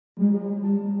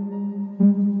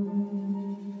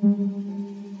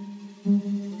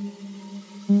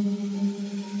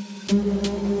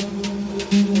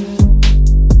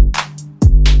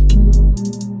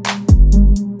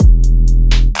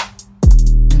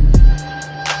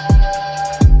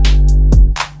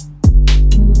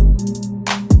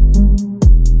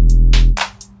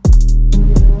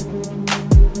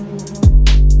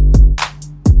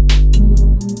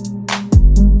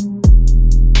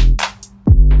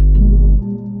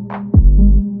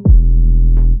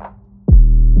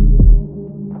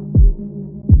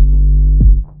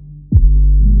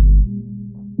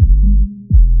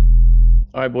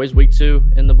All right, boys, week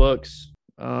 2 in the books.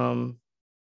 Yeah,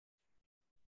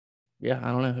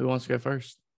 I don't know who wants to go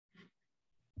first.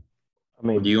 I Or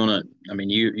do mean, you want to? I mean,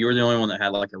 you were the only one that had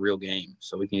like a real game,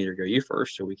 so we can either go you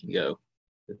first or we can go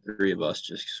the three of us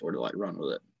just sort of like run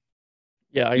with it.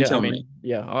 Yeah, You I tell mean, me.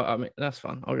 yeah, I mean that's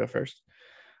fine. I'll go first.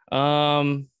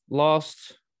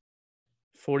 Lost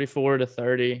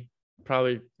 44-30.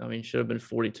 Probably, I mean, should have been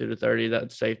 42-30.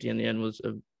 That safety in the end was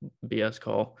a BS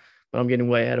call, but I'm getting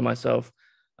way ahead of myself.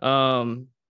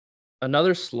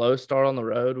 Another slow start on the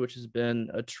road, which has been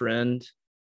a trend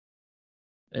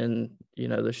in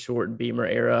the short Beamer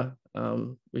era.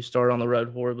 We started on the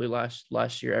road horribly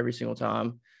last year every single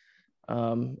time,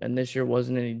 and this year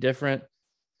wasn't any different.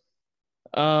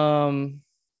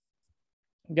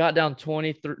 Got down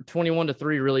 21-3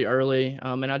 really early,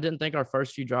 and I didn't think our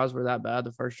first few drives were that bad.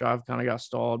 The first drive kind of got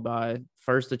stalled by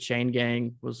first the chain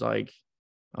gang was like,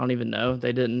 I don't even know,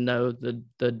 they didn't know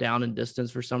the down and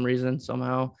distance for some reason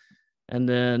somehow, and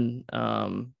then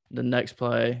the next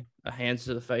play, a hands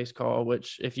to the face call,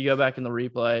 which if you go back in the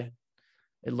replay,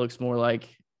 it looks more like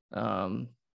the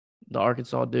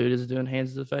Arkansas dude is doing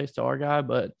hands to the face to our guy,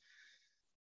 but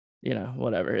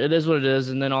whatever. It is what it is.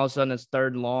 And then all of a sudden it's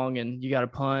 3rd and long and you got to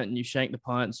punt and you shank the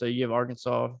punt. So you give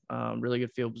Arkansas really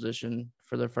good field position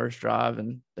for their first drive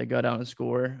and they go down and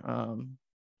score.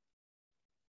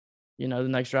 The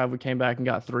next drive we came back and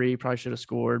got 3, probably should have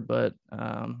scored, but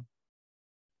I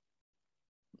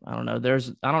don't know.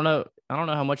 I don't know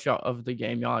how much of the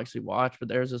game y'all actually watch, but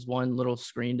there's this one little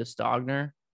screen to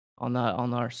Stogner on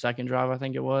our second drive, I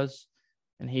think it was.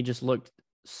 And he just looked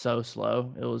so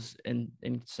slow. It was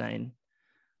insane.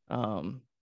 But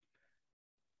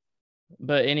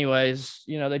anyways,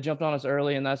 they jumped on us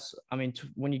early, and that's, I mean,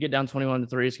 when you get down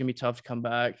 21-3, it's gonna be tough to come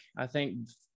back. I think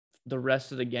the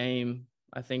rest of the game,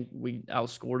 I think we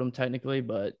outscored them technically,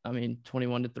 but I mean,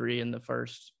 21-3 in the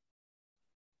first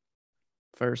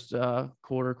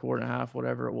quarter and a half,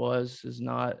 whatever it was, is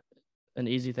not an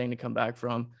easy thing to come back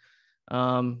from.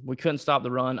 We couldn't stop the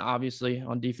run. Obviously,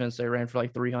 on defense, they ran for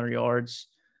like 300 yards.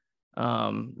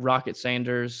 Rocket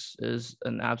Sanders is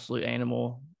an absolute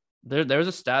animal. There's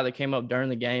a stat that came up during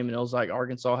the game, and it was like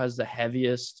Arkansas has the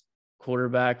heaviest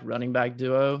quarterback running back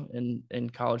duo in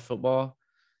college football.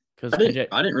 Because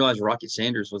I didn't realize Rocket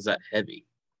Sanders was that heavy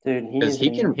dude, because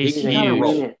he's he can kind of huge.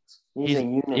 roll. He's a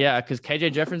unit. Yeah, because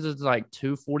KJ Jefferson is like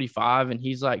 245 and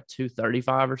he's like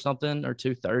 235 or something, or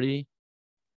 230.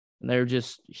 And they're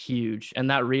just huge.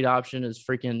 And that read option is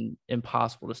freaking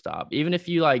impossible to stop. Even if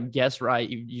you like guess right,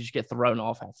 you just get thrown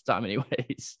off half the time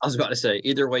anyways. I was about to say,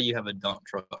 either way, you have a dump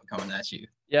truck coming at you.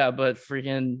 Yeah, but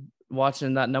freaking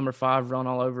watching that number 5 run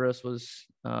all over us was,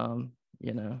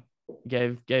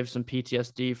 gave some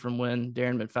PTSD from when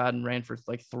Darren McFadden ran for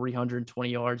like 320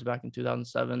 yards back in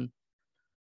 2007.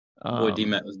 Boy,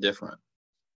 D-Mac was different.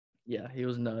 Yeah, he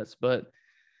was nuts. But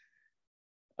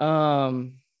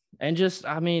and just,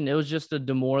 I mean, it was just a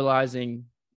demoralizing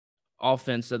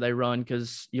offense that they run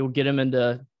because you'll get them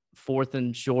into 4th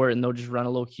and short and they'll just run a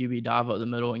little QB dive up the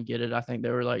middle and get it. I think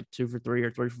they were like 2 for 3 or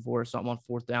 3 for 4 or something on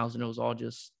 4th downs, and it was all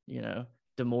just,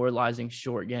 demoralizing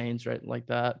short gains, right? Like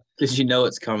that. Because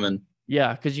it's coming.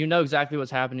 Yeah, because exactly what's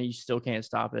happening. You still can't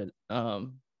stop it.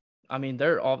 I mean,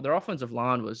 their offensive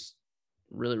line was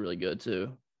really, really good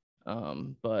too.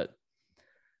 But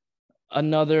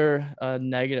another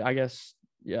negative, I guess,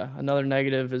 another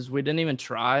negative is we didn't even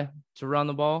try to run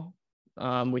the ball.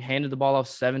 We handed the ball off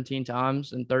 17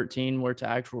 times and 13 were to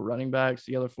actual running backs.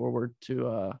 The other 4 were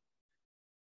to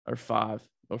or 5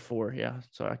 or 4. Yeah.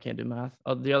 So I can't do math.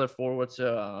 The other 4 were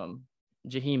to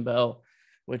Jaheim Bell,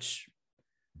 which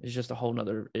is just a whole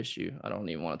nother issue I don't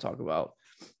even want to talk about.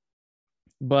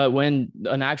 But when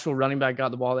an actual running back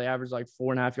got the ball, they averaged like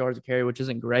 4.5 yards a carry, which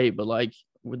isn't great, but like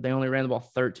they only ran the ball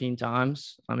 13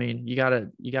 times. I mean, you gotta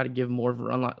give more of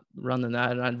a run than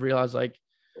that. And I realized, like,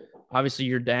 obviously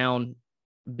you're down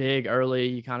big early,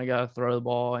 you kind of got to throw the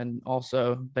ball, and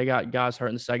also they got guys hurt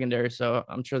in the secondary, so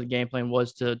I'm sure the game plan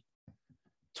was to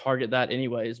target that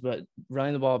anyways. But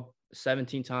running the ball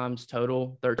 17 times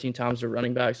total, 13 times to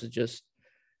running backs is just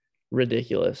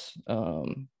ridiculous. Were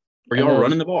y'all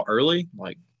running the ball early,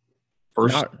 like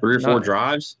first 3 or 4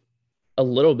 drives? A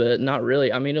little bit, not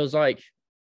really. I mean, it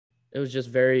was just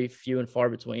very few and far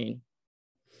between.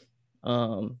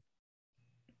 And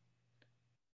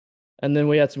then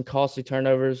we had some costly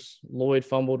turnovers. Lloyd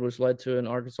fumbled, which led to an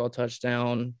Arkansas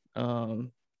touchdown. It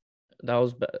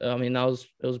was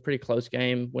a pretty close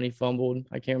game when he fumbled.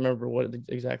 I can't remember what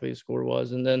exactly the score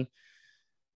was. And then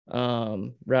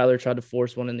Rattler tried to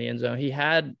force one in the end zone. He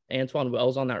had Antoine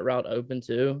Wells on that route open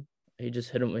too. He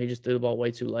just hit him. He just threw the ball way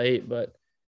too late, but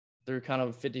threw kind of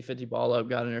a 50-50 ball up,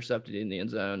 got intercepted in the end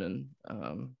zone. And,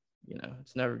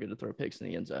 it's never good to throw picks in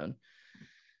the end zone.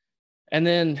 And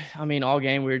then, I mean, all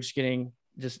game we were just getting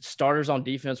starters on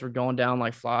defense were going down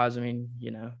like flies. I mean,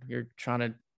 you're trying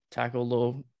to tackle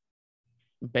little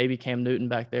baby Cam Newton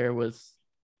back there with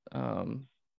a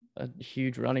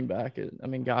huge running back. I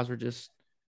mean, guys were just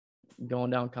going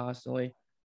down constantly.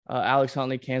 Alex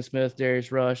Huntley, Cam Smith,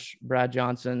 Darius Rush, Brad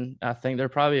Johnson. I think there are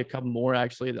probably a couple more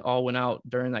actually that all went out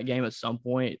during that game at some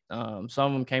point. Some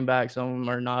of them came back. Some of them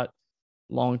are not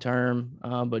long-term,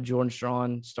 but Jordan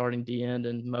Strawn, starting D-end,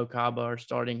 and Mo Kaba, our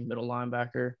starting middle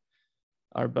linebacker,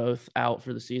 are both out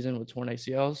for the season with torn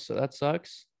ACLs, so that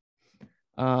sucks.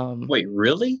 Wait,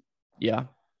 really? Yeah.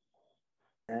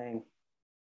 Dang.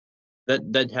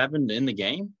 That happened in the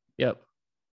game? Yep.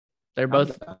 They're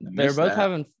both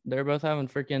having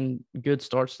freaking good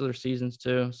starts to their seasons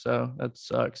too, so that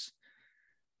sucks.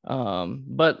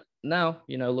 But now,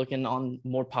 looking on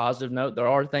more positive note, there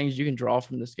are things you can draw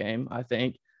from this game. I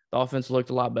think the offense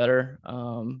looked a lot better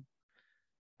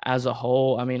as a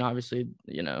whole. I mean, obviously,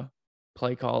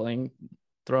 play calling,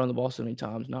 throwing the ball so many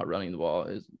times, not running the ball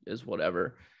is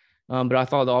whatever. But I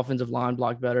thought the offensive line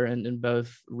blocked better in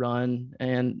both run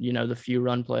and, the few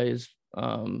run plays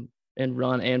in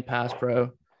run and pass pro.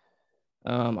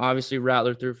 Obviously,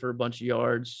 Rattler threw for a bunch of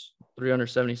yards,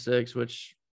 376,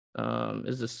 which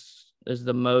is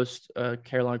the most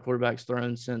Carolina quarterbacks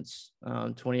thrown since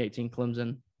 2018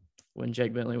 Clemson, when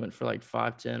Jake Bentley went for like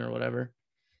 5'10" or whatever.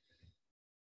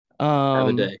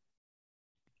 The day.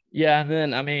 Yeah, and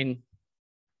then I mean,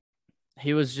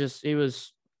 he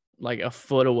was like a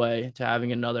foot away to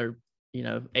having another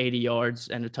 80 yards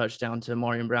and a touchdown to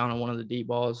Marion Brown on one of the deep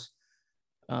balls.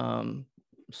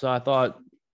 So I thought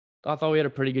we had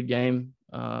a pretty good game.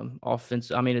 A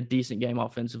decent game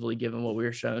offensively, given what we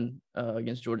were shown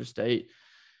against Georgia State.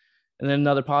 And then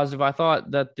another positive, I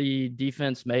thought that the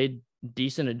defense made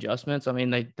decent adjustments. I mean,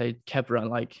 they kept running.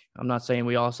 Like, I'm not saying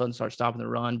we all of a sudden start stopping the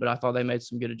run, but I thought they made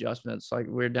some good adjustments. Like,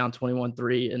 we were down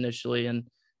 21-3 initially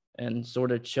and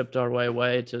sort of chipped our way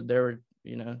away to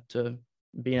to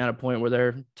being at a point where there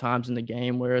are times in the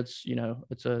game where it's,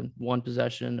 it's a one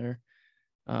possession or,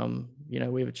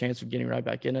 we have a chance of getting right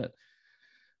back in it.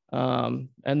 And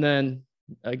then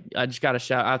I just got to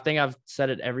shout. I think I've said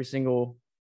it every single,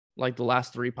 like the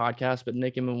last 3 podcasts, but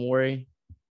Nick Imamori,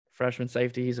 freshman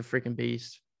safety, he's a freaking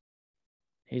beast.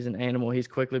 He's an animal. He's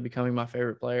quickly becoming my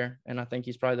favorite player. And I think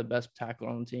he's probably the best tackler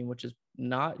on the team, which is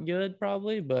not good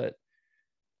probably, but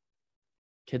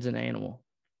kid's an animal.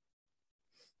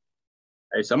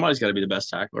 Hey, somebody's got to be the best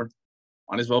tackler.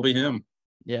 Might as well be him.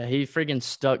 Yeah, he freaking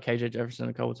stuck KJ Jefferson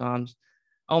a couple times.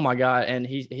 Oh my God! And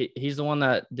he's the one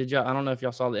that did y'all. I don't know if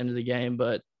y'all saw the end of the game,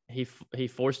 but he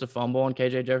forced a fumble on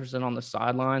KJ Jefferson on the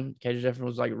sideline. KJ Jefferson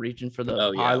was like reaching for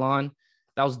the pylon.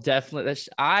 That was definitely.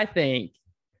 I think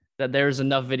that there's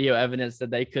enough video evidence that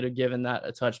they could have given that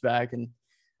a touchback. And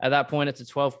at that point, it's a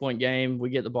 12-point game. We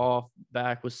get the ball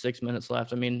back with 6 minutes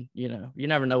left. I mean, you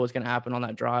never know what's going to happen on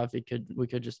that drive. We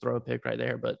could just throw a pick right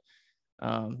there, but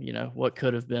what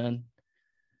could have been.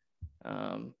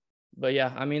 But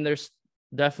yeah, I mean, there's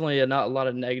definitely not a lot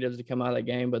of negatives to come out of that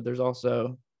game, but there's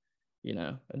also,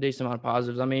 a decent amount of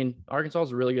positives. I mean, Arkansas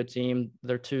is a really good team.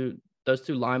 Those two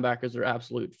linebackers are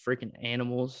absolute freaking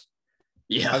animals.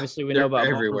 Yeah. Obviously, we know about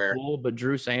everywhere. Poole, but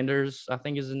Drew Sanders, I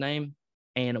think is his name.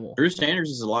 Animal. Drew Sanders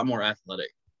is a lot more athletic.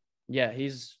 Yeah,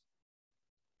 he's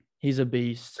a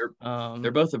beast.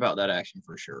 They're both about that action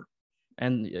for sure.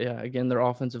 And yeah, again, their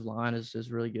offensive line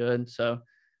is really good. So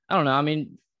I don't know. I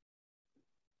mean,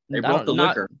 they brought the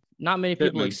liquor. Not many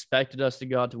people expected us to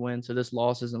go out to win, so this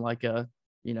loss isn't like a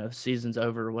season's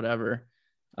over or whatever.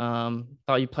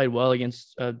 Thought you played well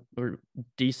against or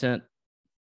decent.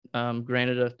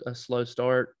 Granted a slow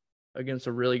start against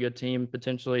a really good team,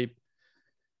 potentially,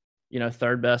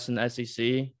 third best in the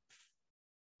SEC.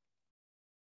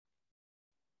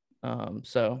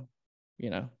 So,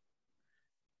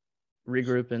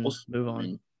 regroup and move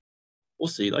on. We'll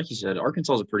see. Like you said,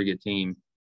 Arkansas is a pretty good team.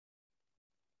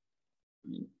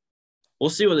 we'll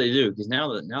see what they do because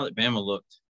now that Bama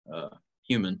looked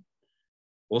human,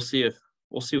 we'll see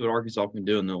what Arkansas can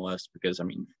do in the West because I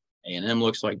mean A&M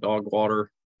looks like dog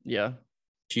water. Yeah.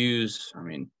 Choose, I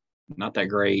mean, not that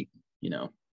great.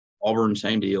 Auburn,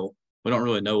 same deal. We don't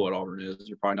really know what Auburn is.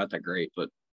 They're probably not that great, but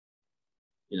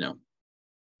Yeah.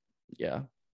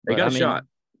 They got a shot.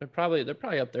 They're probably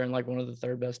up there in like one of the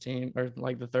third best team or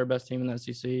like the third best team in the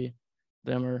SEC.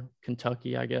 Them or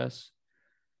Kentucky, I guess,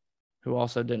 who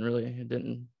also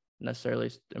didn't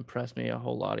necessarily impress me a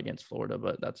whole lot against Florida,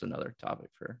 but that's another topic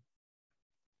for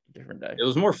a different day. It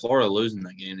was more Florida losing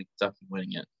that game than Kentucky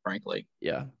winning it, frankly.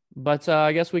 Yeah. But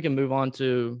I guess we can move on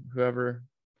to whoever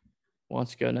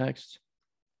wants to go next.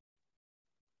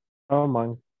 Oh,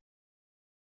 mine.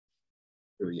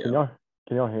 Here we go.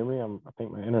 Can y'all hear me? I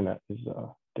think my internet is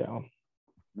down.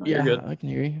 No, Yeah, you're good. I can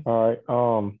hear you. All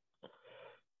right.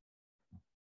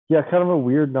 Yeah, kind of a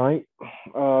weird night.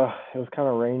 It was kind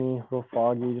of rainy, real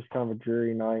foggy, just kind of a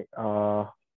dreary night.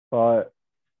 But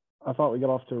I thought we got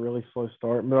off to a really slow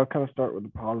start. But I'll kind of start with the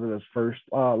positives first.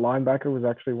 Linebacker was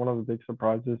actually one of the big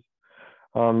surprises.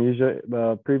 Usually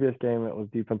the previous game it was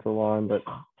defensive line, but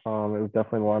it was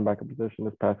definitely the linebacker position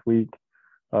this past week.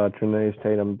 Trinace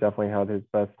Tatum definitely had his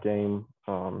best game.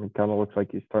 He kind of looks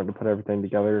like he's starting to put everything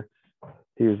together.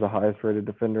 He was the highest rated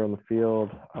defender on the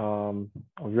field.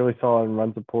 Was really solid in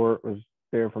run support, was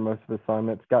there for most of the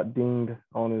assignments. Got dinged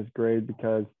on his grade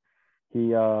because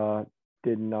he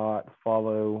did not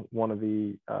follow one of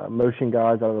the motion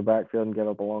guys out of the backfield and get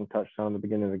up a long touchdown in the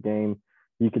beginning of the game.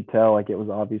 You could tell like it was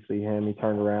obviously him. He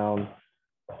turned around,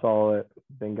 saw it,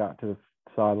 then got to the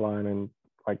sideline and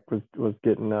like was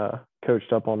getting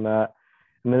coached up on that.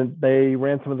 And then they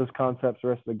ran some of those concepts the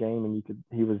rest of the game, and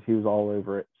he was all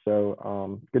over it.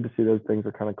 So good to see those things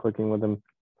are kind of clicking with him.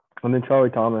 And then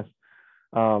Charlie Thomas,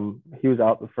 he was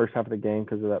out the first half of the game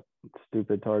because of that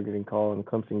stupid targeting call in the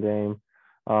Clemson game.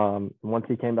 Once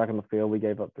he came back on the field, we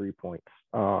gave up 3 points.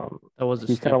 That was a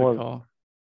stupid call.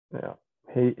 Yeah,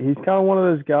 he's kind of one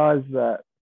of those guys that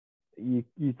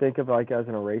you think of like as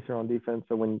an eraser on defense.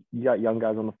 So when you got young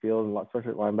guys on the field, and especially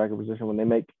at linebacker position, when they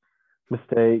make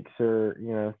mistakes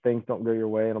or things don't go your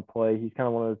way in a play, he's kind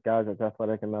of one of those guys that's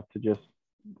athletic enough to just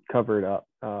cover it up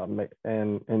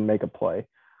and make a play.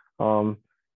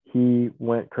 He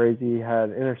went crazy, had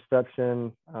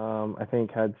interception, I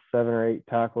think had 7 or 8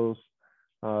 tackles,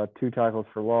 2 tackles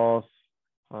for loss.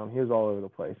 He was all over the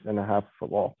place in a half of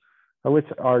football, which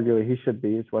arguably he should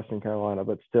be. It's Western Carolina,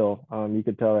 but still, you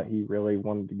could tell that he really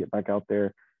wanted to get back out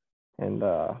there, and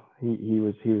he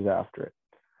was after it.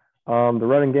 The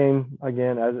running game,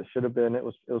 again, as it should have been, it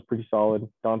was pretty solid.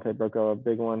 Dante broke a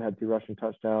big one, had 2 rushing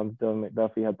touchdowns. Dylan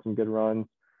McDuffie had some good runs,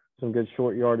 some good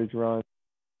short yardage runs.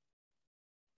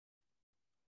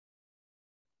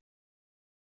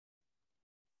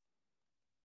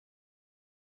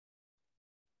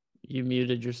 You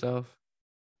muted yourself.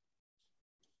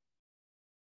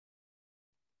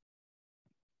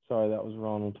 Sorry, that was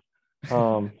Ronald.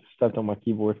 Stepped on my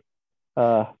keyboard.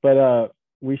 But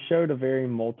we showed a very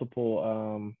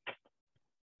multiple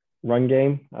run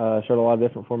game. Showed a lot of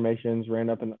different formations.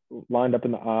 Lined up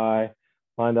in the I,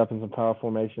 lined up in some power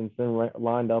formations. Then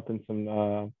lined up in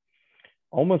some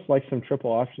almost like some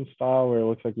triple option style, where it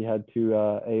looks like you had 2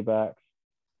 A backs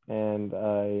and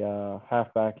a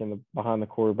halfback behind the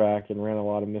quarterback, and ran a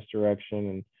lot of misdirection.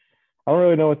 And I don't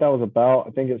really know what that was about.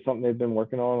 I think it's something they've been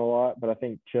working on a lot, but I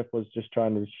think Chip was just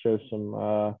trying to show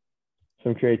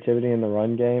some creativity in the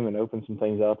run game and open some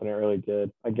things up, and it really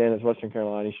did. Again, it's Western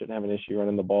Carolina. You shouldn't have an issue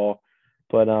running the ball,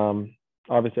 but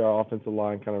obviously our offensive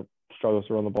line kind of struggles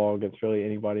to run the ball against really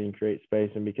anybody and create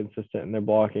space and be consistent in their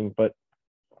blocking. But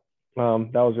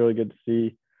that was really good to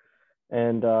see.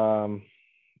 And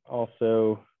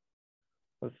also,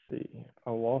 let's see, I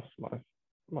lost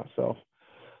myself.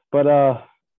 But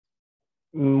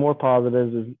more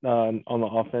positives is on the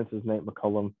offense is Nate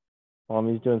McCullum.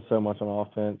 He's doing so much on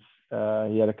offense.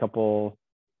 He had a couple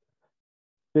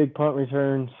big punt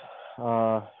returns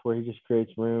where he just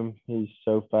creates room. He's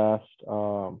so fast,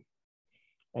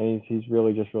 and he's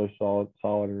really solid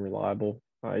and reliable.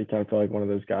 You kind of feel like one of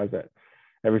those guys that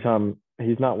every time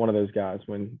he's not one of those guys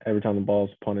when every time the ball's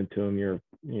punted to him, you're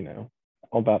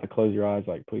about to close your eyes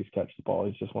like please catch the ball.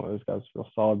 He's just one of those guys real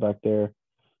solid back there.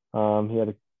 He had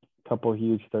a couple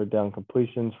huge 3rd down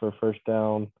completions for a 1st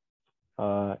down.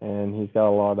 And he's got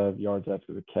a lot of yards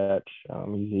after the catch.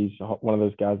 He's one of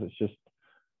those guys that's just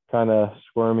kind of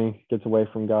squirmy, gets away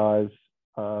from guys,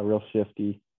 real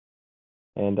shifty.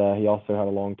 And he also had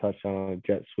a long touchdown on a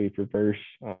jet sweep reverse.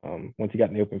 Once he got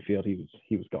in the open field,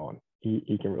 he was gone.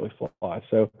 He can really fly.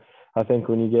 So I think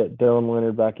when you get Dylan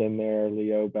Leonard back in there,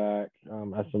 Leo back,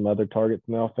 as some other targets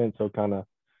in the offense, he'll kind of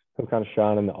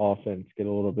shine in the offense, get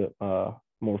a little bit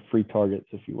more free targets,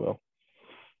 if you will.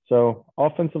 So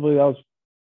offensively, that was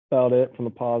about it from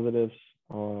the positives.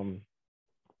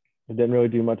 It didn't really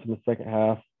do much in the second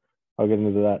half. I'll get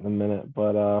into that in a minute.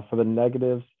 But for the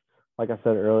negatives, like I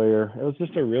said earlier, it was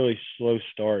just a really slow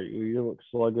start. You looked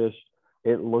sluggish.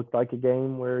 It looked like a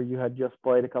game where you had just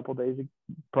played a couple days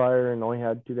prior and only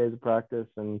had 2 days of practice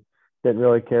and didn't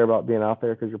really care about being out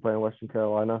there because you're playing Western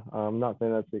Carolina. I'm not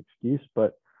saying that's the excuse,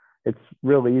 but it's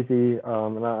real easy.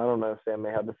 And I don't know, Sam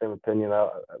may have the same opinion.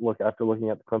 After looking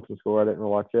at the Clemson score, I didn't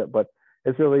watch it, but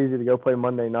it's really easy to go play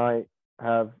Monday night,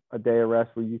 have a day of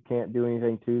rest where you can't do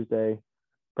anything Tuesday,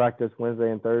 practice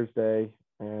Wednesday and Thursday,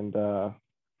 and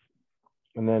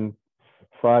then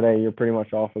Friday you're pretty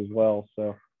much off as well.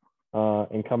 So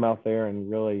and come out there and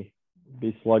really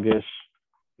be sluggish,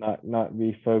 not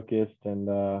be focused, and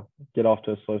get off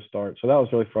to a slow start. So that was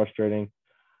really frustrating.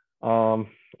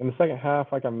 In the second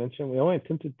half, like I mentioned, we only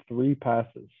attempted 3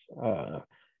 passes.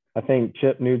 I think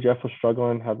Chip knew Jeff was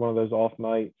struggling, had one of those off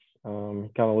nights. He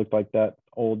kind of looked like that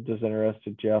old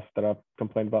disinterested Jeff that I've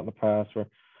complained about in the past, where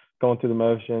going through the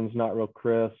motions, not real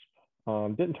crisp.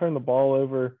 Didn't turn the ball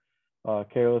over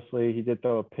carelessly. He did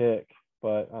throw a pick,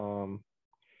 but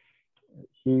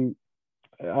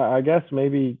I guess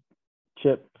maybe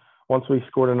Chip, once we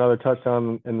scored another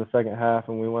touchdown in the second half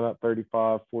and we went up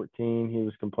 35-14, he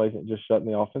was complacent, just shutting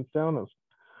the offense down. It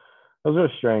was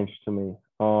really strange to me.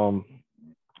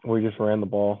 We just ran the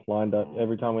ball, lined up.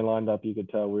 Every time we lined up, you could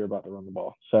tell we were about to run the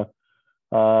ball. So,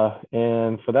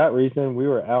 and for that reason, we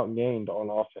were outgained on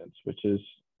offense, which is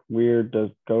weird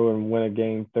to go and win a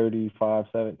game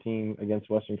 35-17 against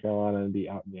Western Carolina and be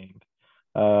outgained.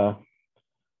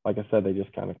 Like I said, they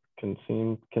just kind of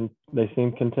seemed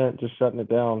content just shutting it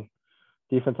down.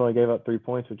 Defense only gave up 3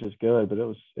 points, which is good, but it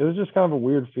was just kind of a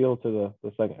weird feel to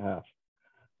the second half.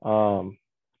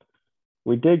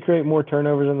 We did create more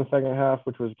turnovers in the second half,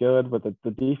 which was good, but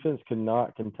the defense could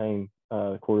not contain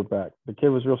the quarterback. The kid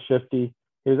was real shifty.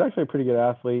 He was actually a pretty good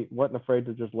athlete, wasn't afraid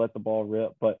to just let the ball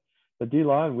rip, but the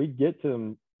D-line, we'd get to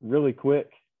him really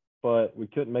quick, but we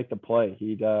couldn't make the play.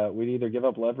 We'd either give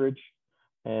up leverage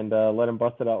and let him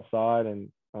bust it outside,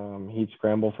 and he'd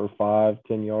scramble for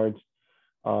 5-10 yards,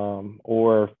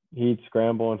 or he'd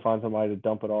scramble and find somebody to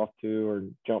dump it off to or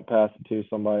jump past it to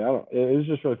somebody. It was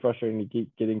just really frustrating to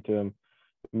keep getting to him,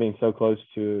 being so close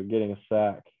to getting a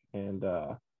sack and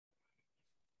not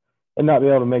be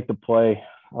able to make the play.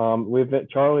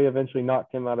 Charlie eventually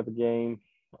knocked him out of the game,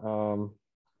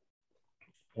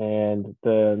 and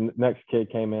the next kid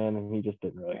came in and he just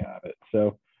didn't really have it.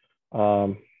 So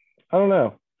I don't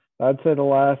know. I'd say the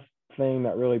last thing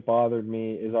that really bothered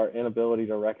me is our inability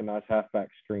to recognize halfback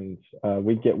screens.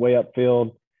 We'd get way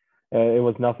upfield. It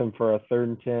was nothing for a 3rd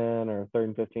and 10 or 3rd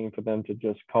and 15 for them to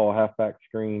just call a halfback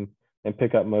screen and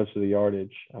pick up most of the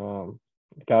yardage. The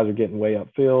guys are getting way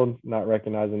upfield, not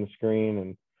recognizing the screen,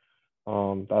 and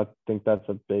I think that's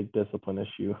a big discipline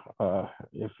issue.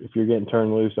 If you're getting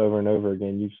turned loose over and over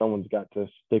again, someone's got to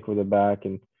stick with it back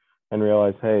and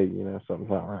realize, hey, something's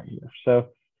not right here. So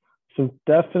some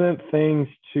definite things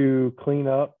to clean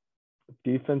up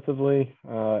defensively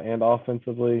and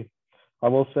offensively. I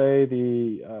will say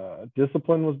the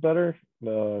discipline was better.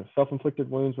 The self-inflicted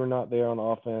wounds were not there on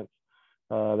offense.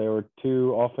 There were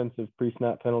 2 offensive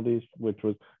pre-snap penalties, which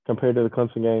was, compared to the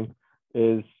Clemson game,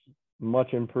 is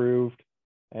much improved.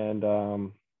 And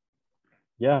other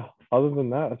than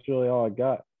that, that's really all I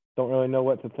got. Don't really know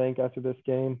what to think after this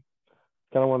game.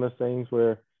 Kind of one of those things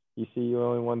where you see you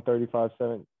only won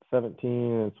 35-17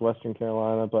 and it's Western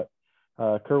Carolina, but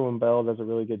Kerwin Bell does a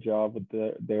really good job with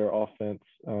their offense.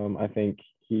 I think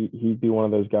he'd be one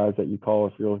of those guys that you call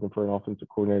if you're looking for an offensive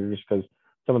coordinator, just because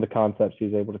some of the concepts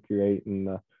he's able to create,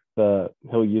 and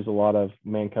he'll use a lot of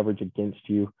man coverage against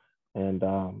you. And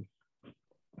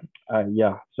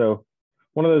so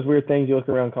one of those weird things, you look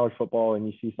around college football and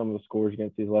you see some of the scores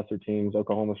against these lesser teams.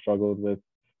 Oklahoma struggled with,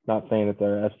 not saying that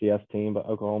they're an FCS team, but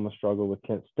Oklahoma struggled with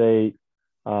Kent State.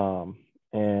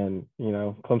 And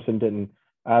Clemson didn't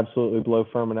absolutely blow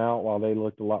Furman out, while they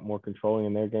looked a lot more controlling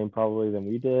in their game probably than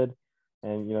we did.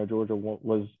 And, Georgia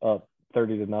was up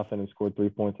 30-0 and scored 3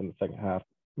 points in the second half.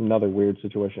 Another weird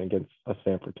situation against a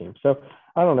Stanford team. So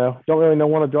I don't know. Don't really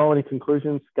want to draw any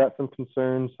conclusions. Got some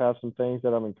concerns, have some things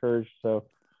that I'm encouraged. So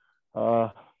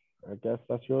I guess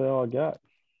that's really all I got.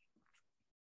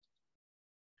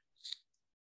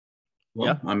 Well,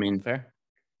 Yeah, I mean, fair.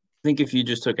 I think if you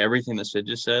just took everything that Sid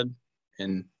just said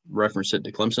and referenced it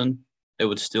to Clemson, it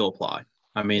would still apply.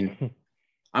 I mean,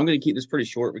 I'm going to keep this pretty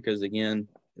short because, again,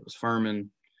 it was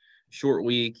Furman. short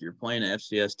week. You're playing an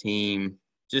FCS team.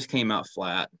 Just came out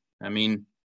flat. I mean,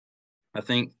 I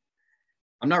think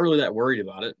I'm not really that worried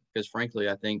about it because, frankly,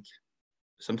 I think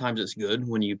sometimes it's good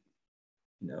when you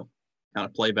kind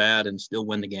of play bad and still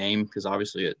win the game because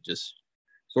obviously it just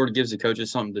sort of gives the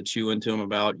coaches something to chew into them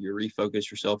about. You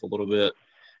refocus yourself a little bit.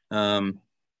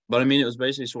 But, I mean, it was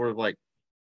basically sort of like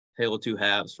tale of two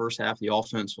halves. First half, the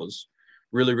offense was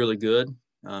really, really good.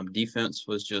 Defense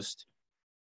was just,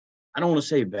 I don't want to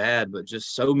say bad, but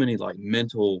just so many like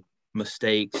mental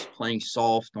mistakes, playing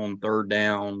soft on third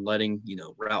down, letting,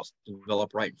 routes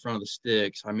develop right in front of the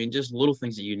sticks. I mean, just little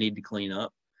things that you need to clean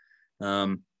up.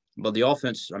 But the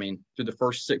offense, I mean, through the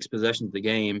first 6 possessions of the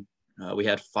game, we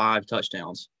had 5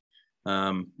 touchdowns.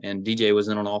 And DJ was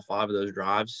in on all 5 of those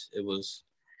drives. It was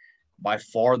by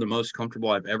far the most comfortable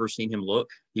I've ever seen him look.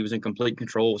 He was in complete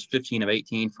control. It was 15 of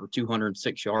 18 for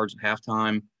 206 yards at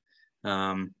halftime.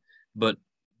 But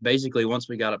basically, once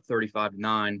we got up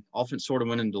 35-9, offense sort of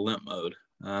went into limp mode.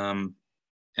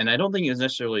 And I don't think it was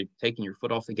necessarily taking your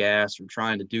foot off the gas or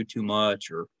trying to do too much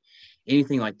or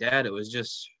anything like that. It was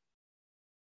just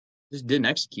didn't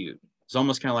execute. It's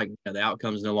almost kind of like the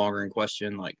outcome's no longer in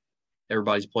question. Like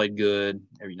everybody's played good.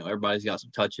 Everybody's got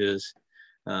some touches.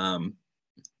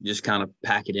 Just kind of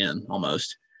pack it in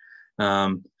almost.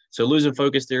 So losing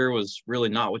focus there was really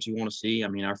not what you want to see. I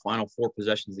mean, our final 4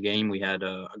 possessions of the game, we had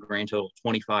a grand total of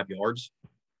 25 yards.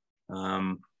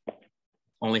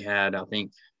 Only had, I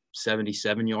think,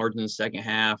 77 yards in the second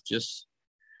half. Just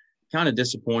kind of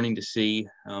disappointing to see.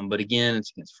 But again,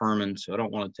 it's against Furman, so I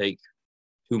don't want to take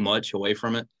too much away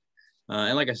from it.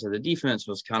 And like I said, the defense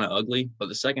was kind of ugly, but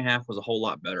the second half was a whole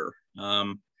lot better.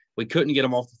 We couldn't get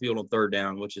them off the field on third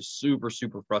down, which is super,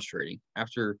 super frustrating.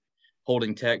 After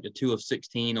holding Tech to 2 of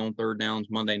 16 on third downs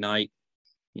Monday night,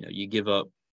 you give up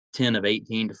 10 of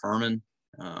 18 to Furman.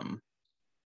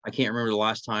 I can't remember the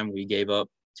last time we gave up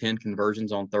 10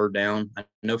 conversions on third down. I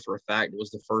know for a fact it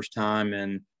was the first time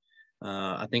in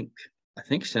I think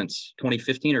since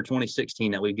 2015 or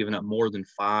 2016 that we've given up more than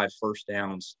 5 first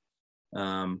downs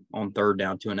on third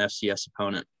down to an FCS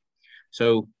opponent.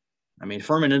 So, I mean,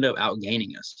 Furman ended up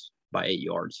outgaining us by 8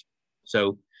 yards.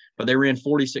 So, but they ran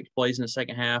 46 plays in the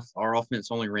second half. Our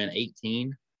offense only ran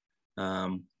 18.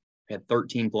 Had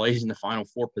 13 plays in the final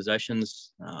 4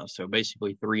 possessions. So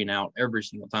basically 3 and out every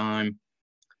single time.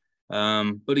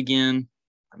 But again,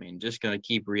 I mean, just going to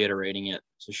keep reiterating it.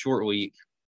 It's a short week.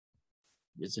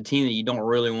 It's a team that you don't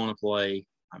really want to play.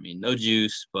 I mean, no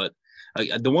juice. But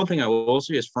the one thing I will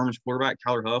say is Furman's quarterback,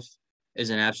 Kyler Huff, is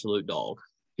an absolute dog.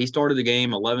 He started the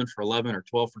game 11 for 11 or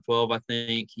 12 for 12, I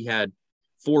think. He had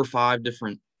 4 or 5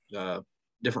 different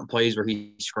plays where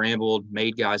he scrambled,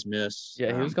 made guys miss.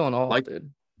 Yeah, he was going off, dude.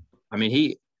 I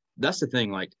mean, that's the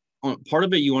thing. Like, part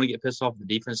of it, you want to get pissed off at the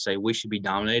defense, say we should be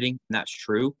dominating, and that's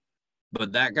true.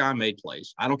 But that guy made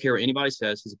plays. I don't care what anybody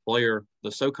says. He's a player.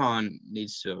 The SoCon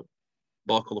needs to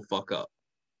buckle the fuck up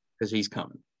because he's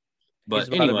coming. But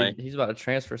he's about to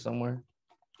transfer somewhere.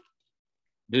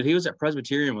 Dude, he was at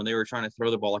Presbyterian when they were trying to throw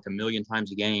the ball like a million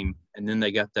times a game, and then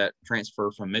they got that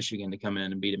transfer from Michigan to come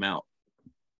in and beat him out.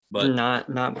 But not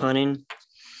punting.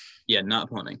 Yeah, not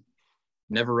punting,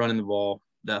 never running the ball,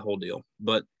 that whole deal.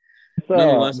 But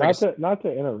nonetheless, not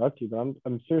to interrupt you, but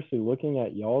I'm seriously looking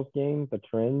at y'all's game, the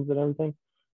trends and everything.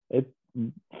 It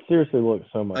seriously looks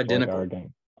so much identical. like our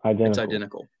game. It's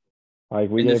identical. Like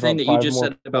and the thing that you just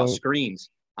said about screens,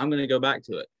 I'm going to go back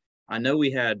to it. I know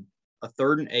we had a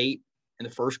 3rd and 8 in the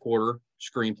first quarter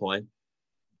screenplay.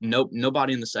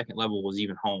 Nobody in the second level was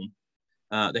even home.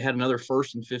 They had another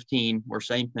 1st and 15 where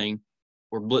same thing.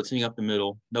 We're blitzing up the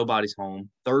middle. Nobody's home.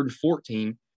 3rd and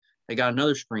 14, they got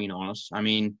another screen on us. I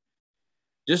mean,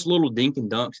 just little dink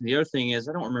and dunks. And the other thing is,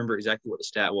 I don't remember exactly what the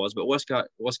stat was, but Wes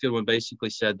Goodwin basically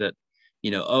said that,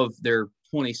 of their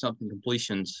 20-something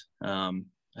completions,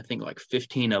 I think like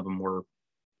 15 of them were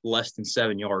less than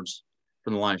 7 yards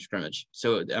from the line of scrimmage.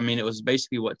 So, I mean, it was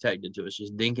basically what Tech did to us,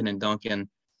 just dinking and dunking,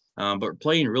 but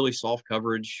playing really soft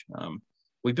coverage.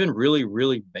 We've been really,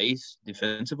 really base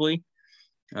defensively.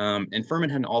 And Furman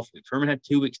had an off week. Furman had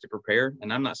 2 weeks to prepare.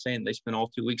 And I'm not saying they spent all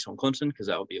 2 weeks on Clemson because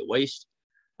that would be a waste.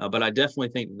 But I definitely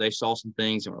think that they saw some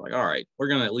things and were like, all right, we're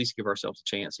going to at least give ourselves a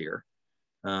chance here.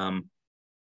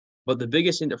 But the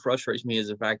biggest thing that frustrates me is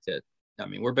the fact that, I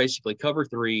mean, we're basically cover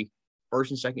 3, 1st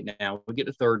and 2nd down. We get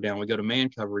to 3rd down. We go to man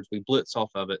coverage. We blitz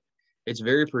off of it. It's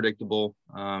very predictable.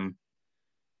 We're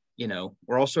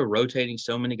also rotating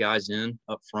so many guys in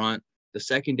up front. The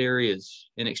secondary is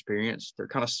inexperienced. They're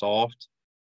kind of soft.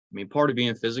 I mean, part of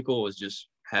being physical is just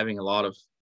having a lot of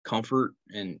comfort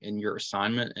in your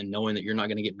assignment and knowing that you're not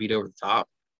going to get beat over the top.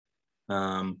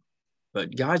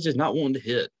 but guys just not wanting to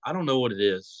hit. I don't know what it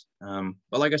is.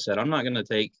 But like I said, I'm not going to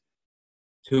take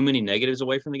too many negatives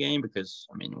away from the game because,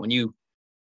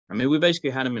 we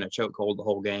basically had them in a chokehold the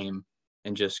whole game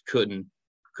and just couldn't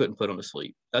put them to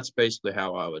sleep. That's basically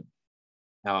how I would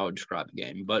describe the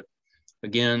game. But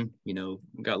again, we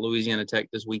got Louisiana Tech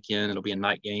this weekend. It'll be a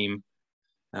night game.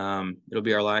 It'll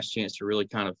be our last chance to really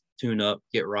kind of tune up,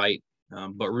 get right.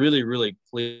 But really, really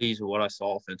pleased with what I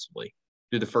saw offensively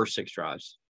through the first 6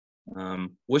 drives.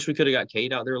 Wish we could have got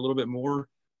Cade out there a little bit more.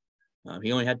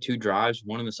 He only had 2 drives,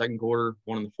 one in the second quarter,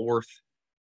 one in the fourth.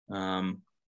 And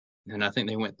I think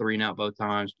they went 3 and out both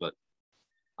times. But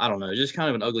I don't know, just kind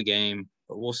of an ugly game.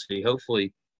 But we'll see.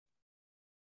 Hopefully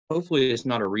it's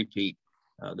not a repeat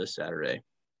this Saturday.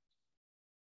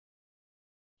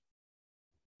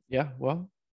 Yeah, well,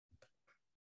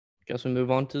 guess we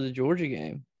move on to the Georgia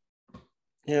game.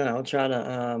 Yeah, I'll try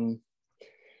to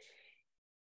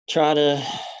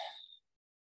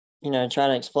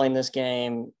explain this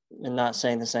game and not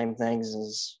say the same things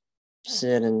as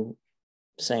Sid and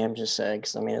Sam just said,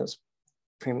 because it was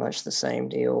pretty much the same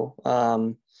deal.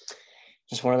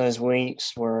 Just one of those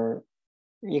weeks where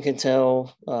you could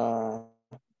tell the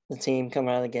team coming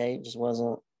out of the gate just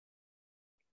wasn't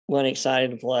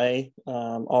excited to play.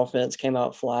 Offense came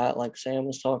out flat, like Sam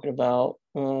was talking about.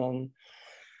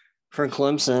 For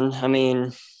Clemson,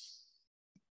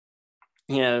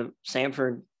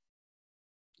 Samford,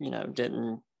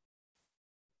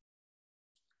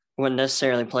 wouldn't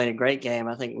necessarily played a great game.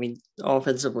 I think we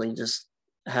offensively just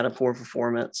had a poor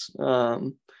performance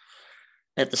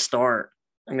at the start.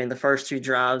 The first 2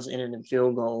 drives ended in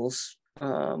field goals.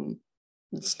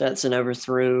 Stetson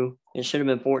overthrew. It should have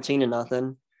been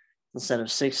 14-0 instead of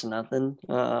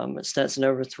 6-0. But Stetson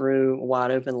overthrew a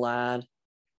wide open Ladd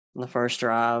in the first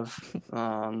drive.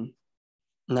 And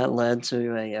that led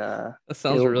to a that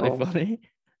sounds really funny.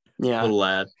 Yeah. Little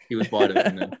Ladd. He was wide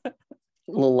open then.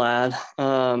 Little Ladd.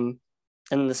 And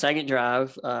the second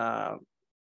drive,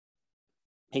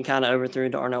 he kind of overthrew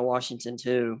Darnell Washington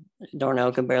too.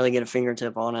 Darnell could barely get a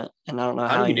fingertip on it. And I don't know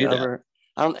how you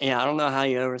I don't know how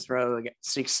you overthrow a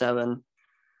 6'7"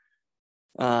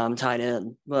 tight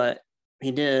end, but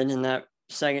he did. And that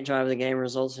second drive of the game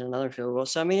results in another field goal.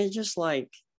 So it's just like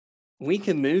we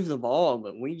could move the ball,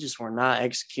 but we just were not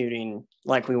executing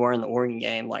like we were in the Oregon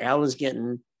game. Like I was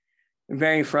getting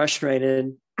very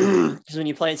frustrated because when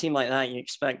you play a team like that, you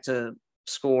expect to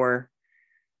score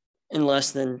in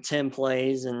less than 10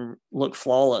 plays and look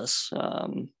flawless.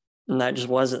 And that just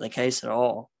wasn't the case at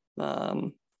all.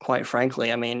 Quite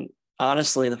frankly,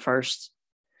 honestly, the first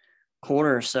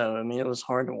quarter or so, it was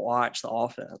hard to watch the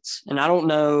offense. And I don't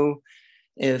know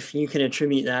if you could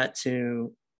attribute that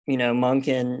to,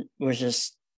 Monken was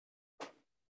just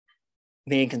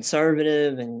being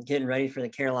conservative and getting ready for the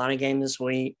Carolina game this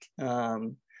week.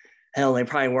 Hell, they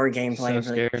probably were game planning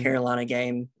for the Carolina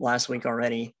game last week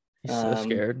already. He's so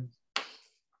scared.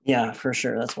 Yeah, for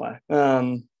sure. That's why.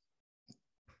 But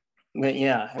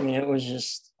yeah, it was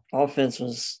just offense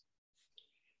was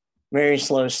very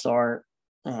slow start.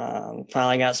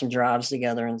 Finally got some drives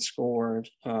together and scored.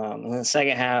 And then the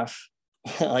second half,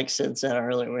 like Sid said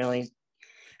earlier, we only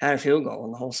had a field goal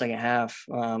in the whole second half.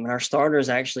 And our starters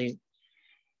actually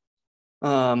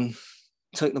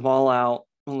took the ball out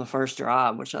on the first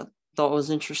drive, which I thought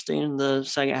was interesting in the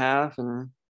second half. And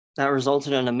that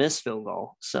resulted in a missed field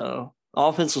goal. So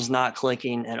offense was not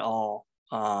clicking at all,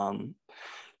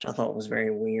 which I thought was very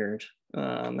weird.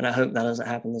 And I hope that doesn't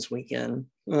happen this weekend.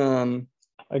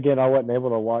 Again, I wasn't able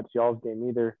to watch y'all's game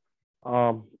either.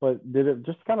 But did it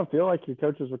just kind of feel like your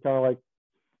coaches were kind of like,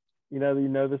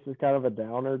 this is kind of a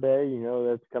downer day,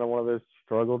 that's kind of one of those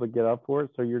struggle to get up for it.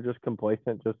 So you're just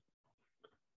complacent, it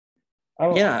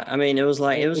was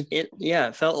like,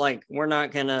 it felt like we're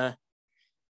not going to,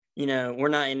 we're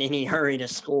not in any hurry to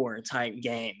score type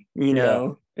game,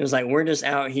 It was like, we're just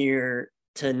out here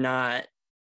to not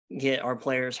get our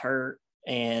players hurt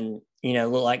and,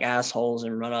 look like assholes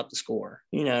and run up the score,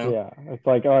 Yeah. It's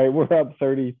like, all right, we're up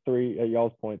 33 at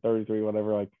y'all's point, 33,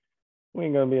 whatever. Like, we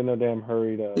ain't going to be in no damn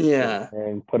hurry to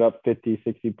and put up 50,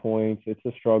 60 points. It's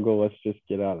a struggle. Let's just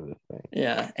get out of this thing.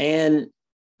 Yeah. And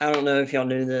I don't know if y'all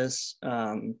knew this,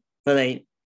 but they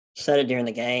said it during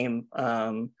the game.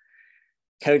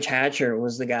 Coach Hatcher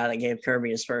was the guy that gave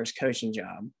Kirby his first coaching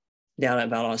job down at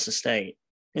Valdosta State.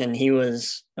 And he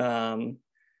was the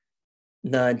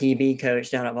DB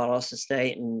coach down at Valdosta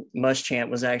State, and Muschamp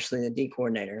was actually the D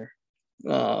coordinator.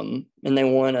 And they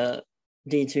won a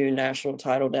D2 national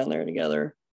title down there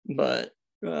together. But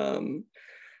him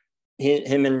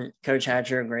and Coach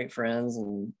Hatcher are great friends,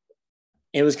 and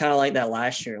it was kind of like that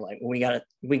last year. Like we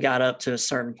got up to a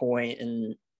certain point,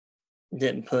 and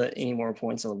didn't put any more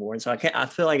points on the board. So I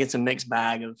feel like it's a mixed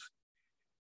bag of,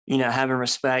 having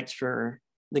respect for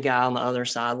the guy on the other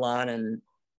sideline and,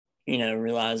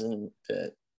 realizing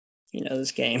that,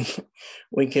 this game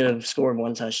we could have scored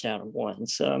one touchdown and won.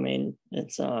 So, I mean,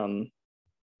 it's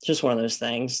just one of those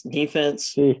things. Defense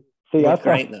See,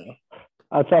 great, though.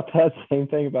 I thought that same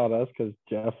thing about us because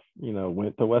Jeff,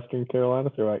 went to Western Carolina.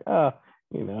 So they're like,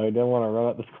 he didn't want to run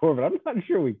up the score, but I'm not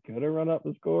sure we could have run up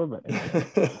the score. But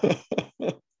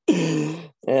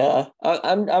yeah,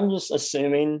 I'm just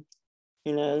assuming,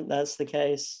 that's the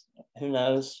case. Who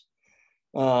knows?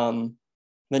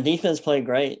 The defense played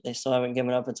great. They still haven't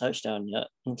given up a touchdown yet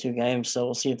in 2 games, so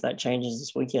we'll see if that changes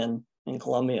this weekend in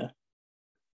Columbia.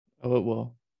 Oh, it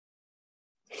will.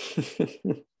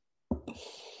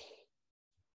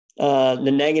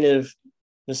 The negative,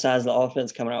 besides the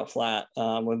offense coming out flat,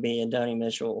 would be Adonai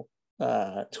Mitchell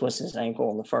twisted his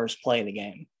ankle in the first play of the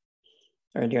game,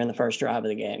 or during the first drive of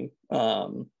the game.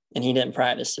 And he didn't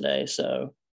practice today,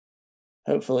 so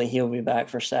hopefully he'll be back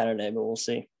for Saturday, but we'll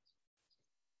see.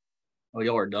 Oh,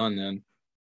 y'all are done then.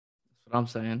 That's what I'm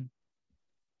saying.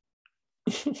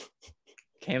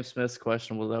 Cam Smith's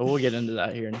questionable though. We'll get into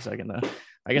that here in a second though.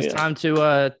 I guess time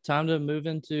to move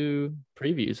into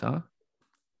previews, huh?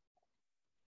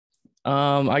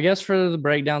 I guess for the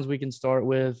breakdowns, we can start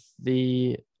with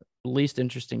the least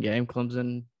interesting game,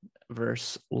 Clemson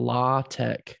versus La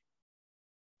Tech.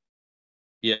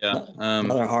 Yeah.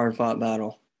 Another hard-fought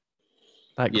battle.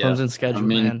 That Clemson schedule,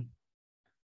 man.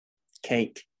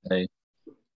 Cake. Hey.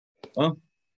 Well,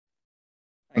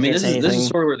 this is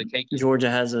sort of where the cake is. Georgia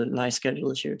has a nice schedule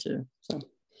this year too. So.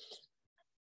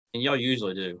 And y'all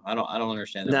usually do. I don't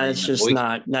understand that. That's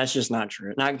just not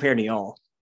true. Not compared to y'all.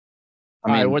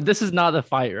 All right, well, this is not the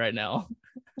fight right now.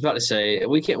 I was about to say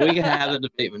we can have the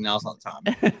debate, but now's not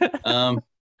the time.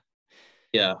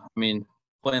 Yeah, I mean,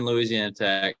 playing Louisiana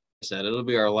Tech, like I said, it'll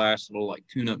be our last little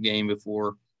tune-up game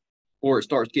before it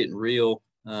starts getting real.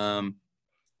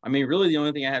 I mean, really, the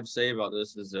only thing I have to say about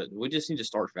this is that we just need to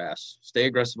start fast, stay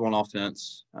aggressive on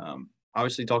offense.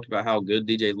 Obviously, talked about how good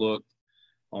DJ looked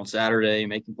on Saturday,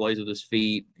 making plays with his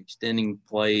feet, extending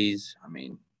plays. I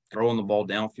mean, throwing the ball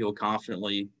downfield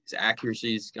confidently. His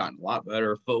accuracy's gotten a lot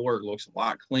better. Footwork looks a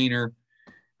lot cleaner.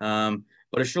 But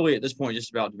it's really at this point just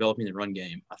about developing the run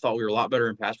game. I thought we were a lot better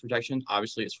in pass protection.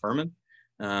 Obviously, it's Furman.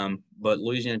 But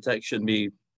Louisiana Tech shouldn't be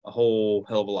a whole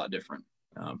hell of a lot different,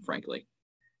 frankly.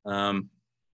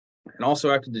 And also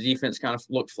after the defense kind of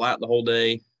looked flat the whole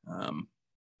day,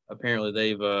 apparently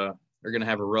they're going to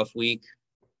have a rough week.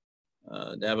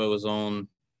 Dabo was on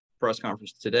press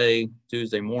conference today,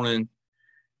 Tuesday morning,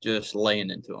 just laying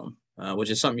into them,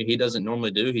 which is something he doesn't normally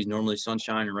do. He's normally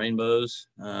sunshine and rainbows,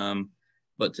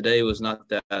 but today was not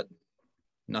that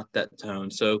tone.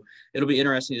 So it'll be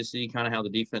interesting to see kind of how the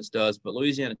defense does. But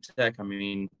Louisiana Tech, I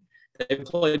mean, they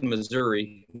played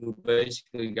Missouri, who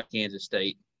basically got Kansas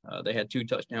State. They had 2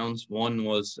 touchdowns. One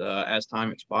was as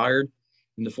time expired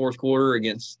in the fourth quarter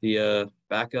against the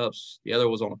backups. The other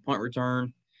was on a punt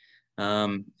return.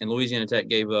 And Louisiana Tech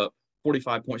gave up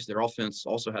 45 points to their offense,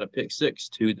 also had a pick 6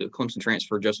 to the Clemson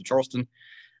transfer, Joseph Charleston.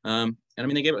 And, I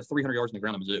mean, they gave up 300 yards on the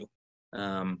ground at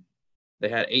Mizzou. They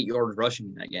had 8 yards rushing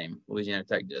in that game, Louisiana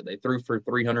Tech did. They threw for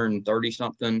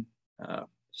 330-something.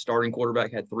 Starting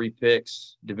quarterback had 3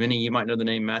 picks. Devaney, you might know the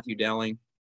name, Matthew Dowling.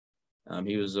 I think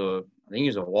he was a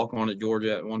walk-on at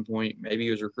Georgia at one point. Maybe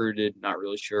he was recruited, not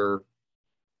really sure.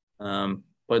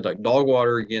 Played like dog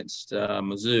water against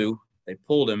Mizzou. They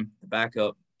pulled him. The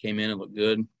backup came in and looked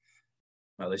good.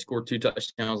 They scored 2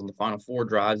 touchdowns in the final 4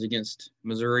 drives against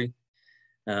Missouri.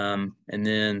 And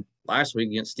then last week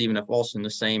against Stephen F. Austin, the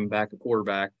same backup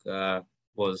quarterback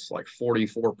was like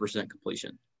 44%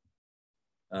 completion.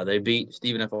 They beat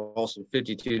Stephen F. Austin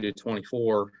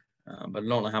 52-24. But I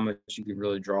don't know how much you could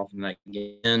really draw from that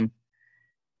game.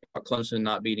 Clemson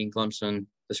not beating Clemson.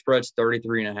 The spread's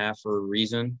 33.5 for a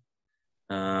reason.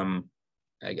 I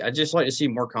just like to see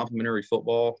more complimentary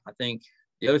football. I think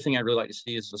the other thing I'd really like to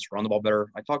see is just run the ball better.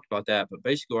 I talked about that, but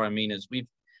basically what I mean is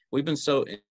we've been so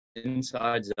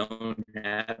inside zone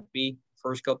happy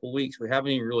first couple of weeks. We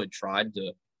haven't even really tried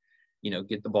to,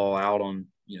 get the ball out on,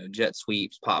 jet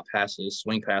sweeps, pop passes,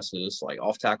 swing passes, like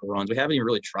off tackle runs. We haven't even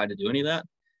really tried to do any of that.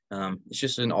 It's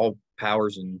just in all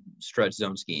powers and stretch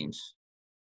zone schemes.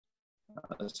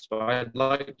 So I'd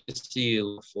like to see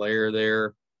a flair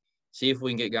there, see if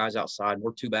we can get guys outside,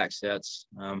 more 2-back sets.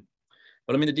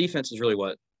 But, I mean, the defense is really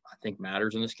what I think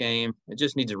matters in this game. It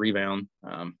just needs a rebound.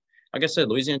 Like I said,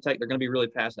 Louisiana Tech, they're going to be really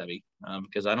pass-heavy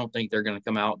because I don't think they're going to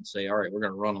come out and say, all right, we're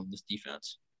going to run on this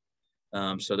defense.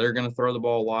 So they're going to throw the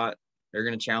ball a lot. They're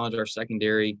going to challenge our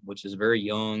secondary, which is very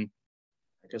young.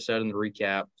 like I said in the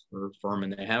recap for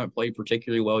Furman, they haven't played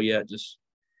particularly well yet. Just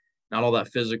not all that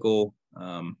physical.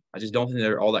 I just don't think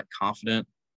they're all that confident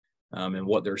in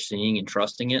what they're seeing and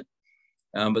trusting it.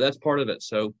 But that's part of it.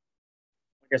 So,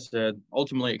 like I said,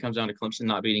 ultimately it comes down to Clemson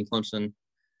not beating Clemson.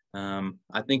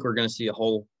 I think we're going to see a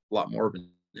whole lot more of an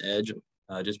edge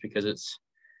just because it's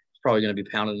probably going to be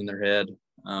pounded in their head.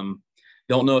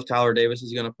 Don't know if Tyler Davis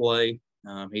is going to play.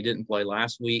 He didn't play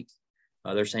last week.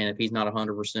 They're saying if he's not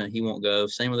 100%, he won't go.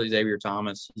 Same with Xavier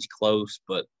Thomas. He's close,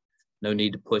 but no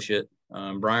need to push it.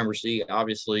 Brian Rasee,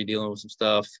 obviously dealing with some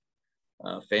stuff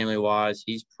family-wise.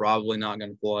 He's probably not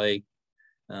going to play.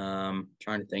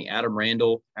 Trying to think. Adam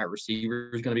Randall at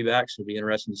receiver is going to be back, so it'll be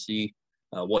interesting to see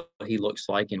what he looks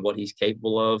like and what he's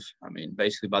capable of. I mean,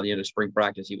 basically by the end of spring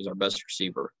practice, he was our best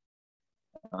receiver.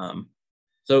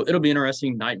 So it'll be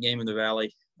interesting. Night game in the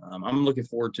Valley. I'm looking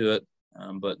forward to it.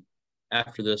 But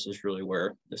after this is really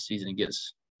where the season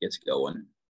gets going.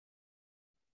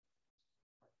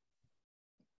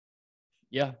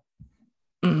 Yeah.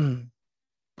 You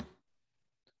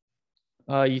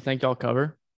think y'all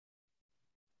cover?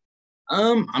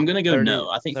 I'm gonna go 30, no.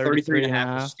 I think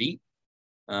 33.5 is steep.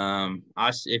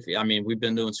 We've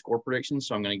been doing score predictions,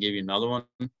 so I'm gonna give you another one.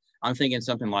 I'm thinking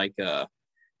something like I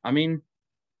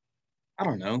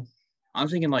don't know. I'm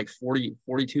thinking like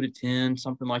 42-10,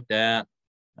 something like that.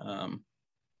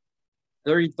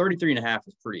 33.5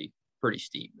 is pretty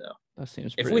steep though. That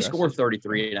seems if we score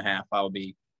 33.5, I'll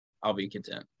be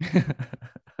content.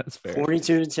 That's fair.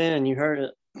 42-10, you heard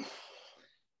it.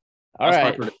 All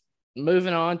right.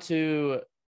 Moving on to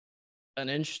an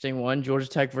interesting one, Georgia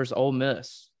Tech versus Ole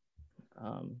Miss.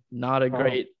 Not a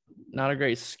great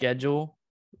schedule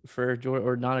for Georgia,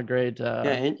 or not a great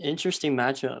interesting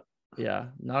matchup. Yeah,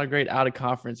 not a great out of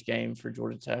conference game for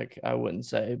Georgia Tech, I wouldn't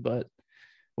say, but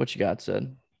what you got,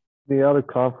 Sid? The out of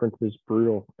conference is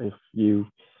brutal. If you,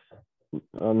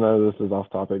 I know this is off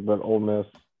topic, but Ole Miss,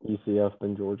 UCF,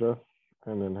 then Georgia,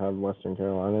 and then have Western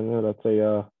Carolina in there. That's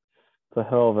a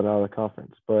hell of an out of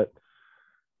conference. But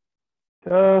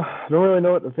I don't really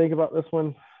know what to think about this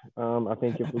one. I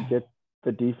think if we get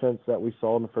the defense that we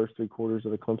saw in the first 3 quarters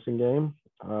of the Clemson game,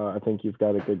 I think you've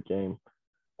got a good game.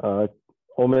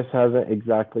 Ole Miss hasn't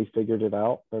exactly figured it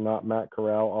out. They're not Matt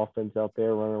Corral offense out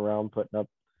there running around putting up,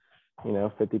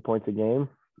 50 points a game.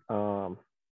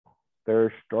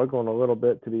 They're struggling a little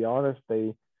bit, to be honest.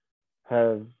 They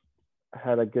have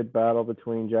had a good battle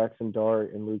between Jackson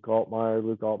Dart and Luke Altmaier.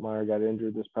 Luke Altmaier got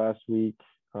injured this past week.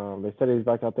 They said he was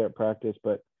back out there at practice,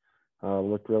 but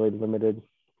looked really limited.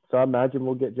 So I imagine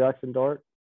we'll get Jackson Dart,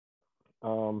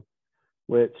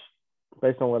 which,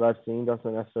 based on what I've seen,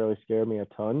 doesn't necessarily scare me a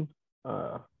ton.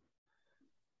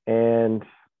 And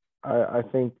I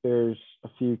think there's a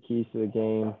few keys to the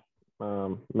game.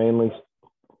 Mainly,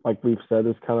 like we've said,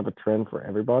 is kind of a trend for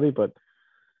everybody, but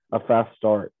a fast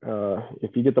start.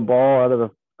 If you get the ball out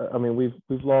of we've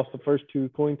lost the first 2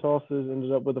 coin tosses,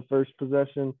 ended up with the first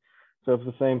possession. So if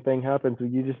the same thing happens,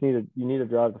 you just need to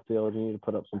drive the field. You need to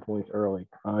put up some points early,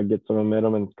 get some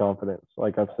momentum and confidence.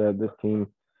 Like I've said, this team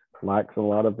lacks a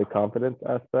lot of the confidence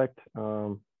aspect.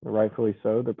 Rightfully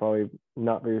so. They're probably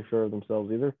not very sure of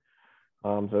themselves either.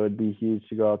 So it'd be huge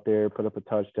to go out there, put up a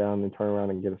touchdown, and turn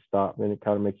around and get a stop. And it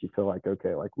kind of makes you feel like,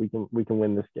 okay, like we can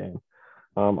win this game.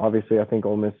 Obviously, I think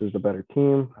Ole Miss is the better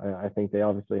team. I think they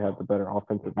obviously have the better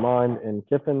offensive mind in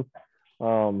Kiffin.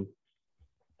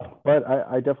 But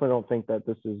I definitely don't think that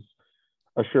this is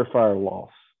a surefire loss.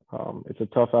 It's a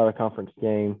tough out of conference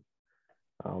game.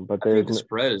 But I think the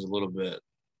spread is a little bit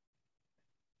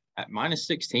at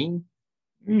 -16.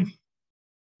 It's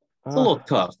a little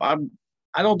tough. I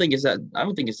don't think it's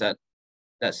that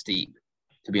steep,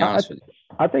 to be honest with you.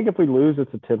 I think if we lose,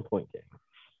 it's a 10-point game.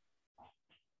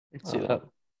 Let's see that.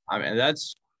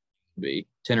 That's be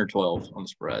 10 or 12 on the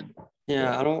spread.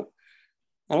 Yeah, I don't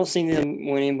see them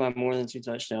winning by more than 2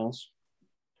 touchdowns.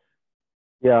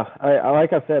 Yeah, I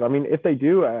like I said, if they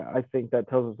do, I think that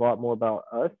tells us a lot more about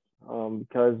us.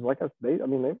 Because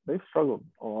they've struggled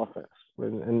on offense,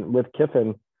 and with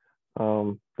Kiffin,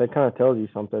 that kind of tells you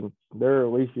something. They're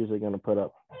at least usually going to put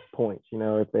up points.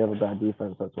 If they have a bad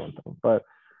defense, that's one thing. But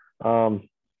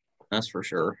that's for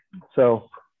sure. So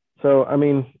I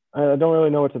don't really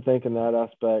know what to think in that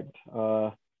aspect.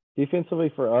 Defensively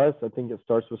for us, I think it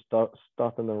starts with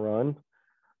stopping the run.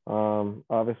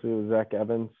 Obviously with Zach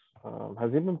Evans,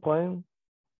 has he been playing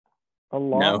a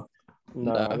lot?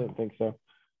 No, I didn't think so.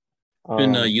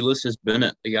 Been Ulysses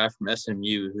Bennett, the guy from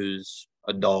SMU, who's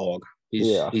a dog.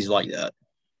 He's like that.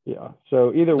 Yeah.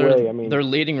 So either way, they're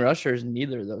leading rushers.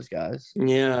 Neither of those guys.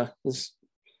 Yeah. It's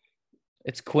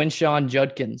Quinshon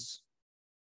Judkins.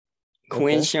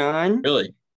 Quinshon?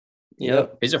 Really?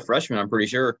 Yep. He's a freshman, I'm pretty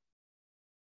sure.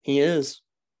 He is.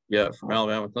 Yeah, from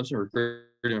Alabama. Clemson recruited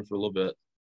him for a little bit.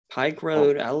 Pike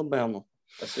Road, Alabama.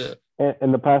 That's it.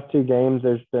 In the past 2 games,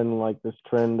 there's been like this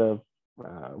trend of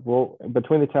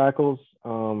between the tackles,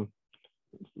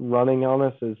 running on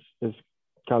us is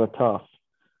kind of tough.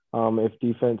 If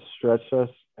defense stretch us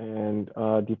and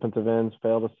defensive ends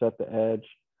fail to set the edge,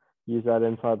 use that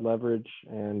inside leverage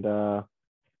and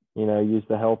use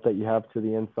the help that you have to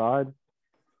the inside,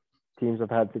 teams have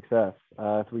had success.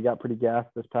 So we got pretty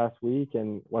gassed this past week,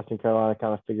 and Western Carolina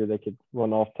kind of figured they could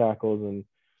run off tackles and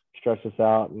stretch us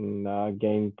out and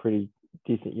gain pretty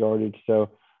decent yardage. So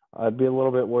I'd be a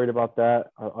little bit worried about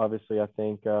that. Obviously, I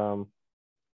think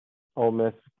Ole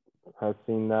Miss has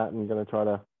seen that and going to try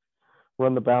to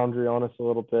run the boundary on us a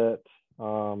little bit.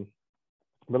 But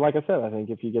like I said, I think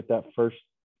if you get that first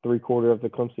 3/4 of the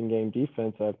Clemson game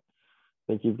defense, I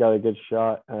think you've got a good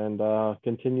shot, and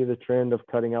continue the trend of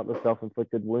cutting out the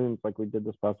self-inflicted wounds like we did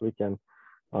this past weekend.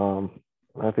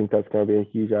 I think that's going to be a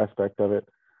huge aspect of it.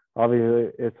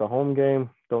 Obviously, it's a home game.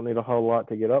 Don't need a whole lot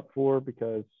to get up for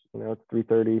because, it's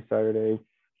 3:30 Saturday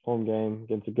home game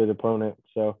against a good opponent.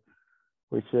 So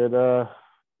we should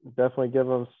definitely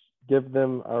give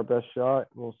them our best shot.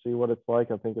 We'll see what it's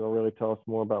like. I think it'll really tell us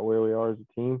more about where we are as a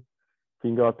team. If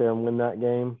you can go out there and win that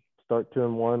game, start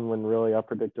 2-1 when really I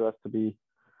predicted us to be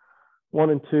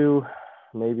 1-2,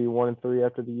 maybe 1-3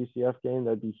 after the UCF game.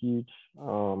 That'd be huge.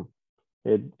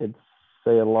 It'd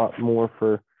say a lot more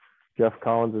for Jeff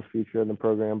Collins' future in the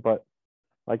program. But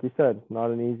like you said,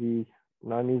 not an easy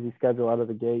schedule out of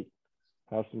the gate.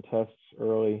 Have some tests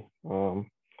early.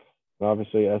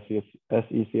 Obviously,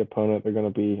 SEC opponent, they're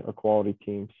going to be a quality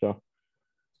team. So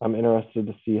I'm interested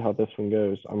to see how this one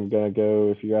goes. I'm going to go,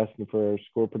 if you're asking for a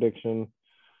score prediction,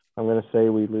 I'm going to say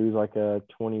we lose like a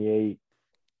 28-18,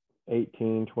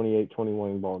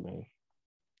 28-21 ball game.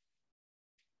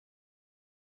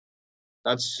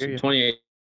 That's 28-21,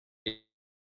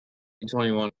 I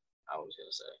was going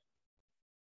to say.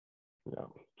 Yeah.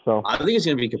 So I think it's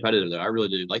going to be competitive, though. I really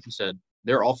do. Like you said,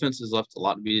 their offense has left a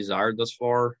lot to be desired thus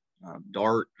far.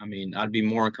 Dart, I'd be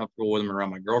more uncomfortable with him around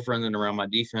my girlfriend than around my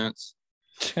defense.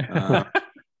 So I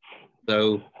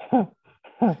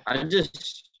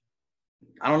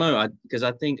don't know. Because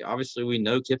I think obviously we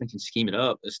know Kiffin can scheme it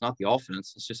up. It's not the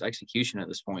offense. It's just execution at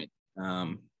this point.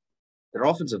 Their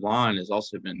offensive line has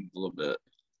also been a little bit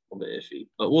iffy,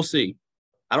 but we'll see.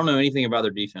 I don't know anything about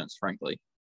their defense, frankly.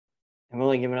 I'm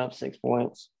only giving up 6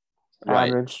 points.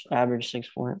 Right. Average 6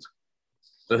 points.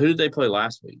 So who did they play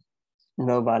last week?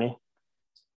 Nobody.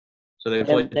 So they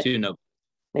played 2 nobody.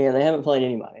 Yeah, they haven't played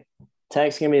anybody.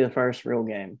 Tech's gonna be the first real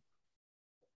game.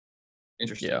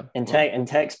 Interesting. Yeah. And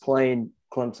Tech's played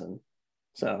Clemson.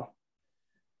 So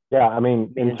yeah,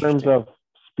 in terms of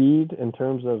speed, in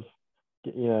terms of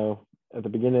at the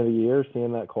beginning of the year,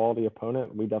 seeing that quality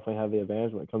opponent, we definitely have the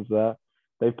advantage when it comes to that.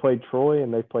 They've played Troy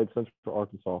and they've played Central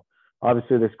Arkansas.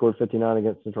 Obviously, they scored 59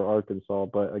 against Central Arkansas,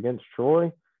 but against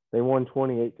Troy, they won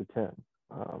 28-10.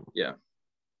 Yeah.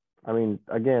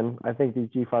 Again, I think these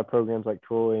G5 programs like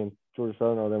Troy and Georgia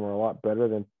Southern are a lot better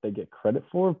than they get credit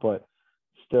for, but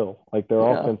still, like their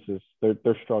offenses,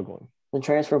 they're struggling. The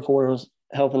transfer portal's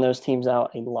helping those teams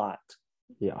out a lot.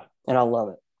 Yeah. And I love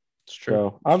it. It's true.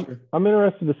 So I'm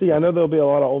interested to see. I know there'll be a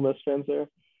lot of Ole Miss fans there.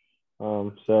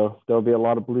 So there'll be a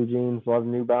lot of blue jeans, a lot of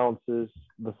New Balances,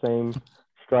 the same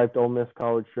striped Ole Miss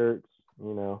college shirts,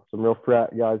 some real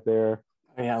frat guys there.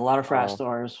 Yeah, a lot of frat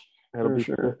stars. It'll be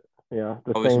sure. Yeah.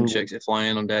 Always some chicks that fly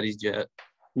in on Daddy's jet.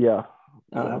 Yeah.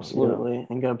 Oh, absolutely.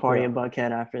 And go party at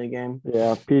Buckhead after the game.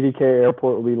 Yeah. PDK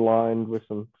Airport will be lined with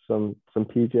some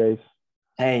PJs.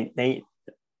 Hey, they're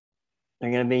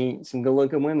gonna be some good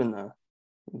looking women though.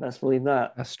 Best believe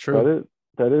that. That's true.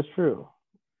 That is true.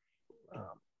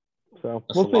 So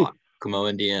That's we'll see. Lot. Como,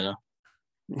 Indiana.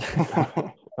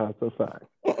 That's a fact.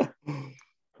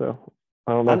 So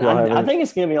I don't know. I think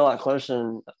it's gonna be a lot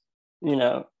closer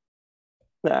than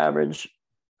the average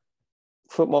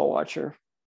football watcher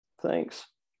thinks.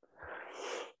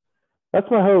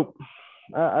 That's my hope.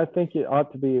 I think it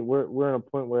ought to be. We're in a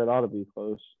point where it ought to be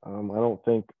close. I don't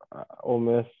think Ole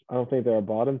Miss. I don't think they're a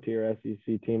bottom tier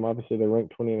SEC team. Obviously, they're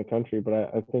ranked 20 in the country, but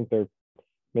I think they're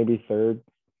maybe third.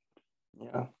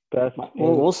 Yeah. Best.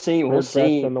 We'll see. We'll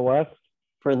see in the West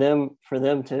for them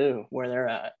too, where they're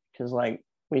at. Because like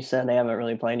we said, they haven't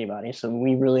really played anybody, so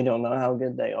we really don't know how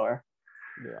good they are.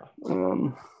 Yeah.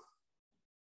 So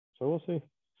we'll see.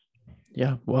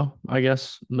 Yeah. Well, I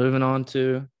guess moving on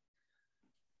to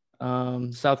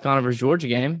South Conover's Georgia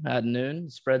game at noon.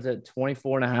 Spreads at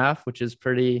 24.5, which is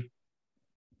pretty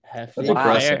hefty. That's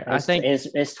impressive. I think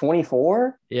it's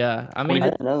 24. Yeah, I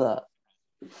didn't know that.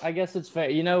 I guess it's fair.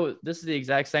 This is the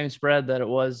exact same spread that it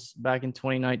was back in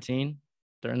 2019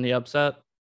 during the upset.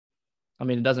 I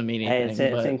mean, it doesn't mean anything.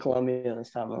 Hey, it's in Columbia this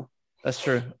time, though. That's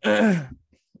true. I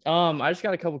just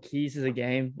got a couple keys to the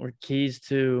game, or keys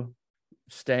to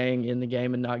staying in the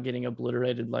game and not getting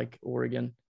obliterated like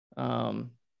Oregon.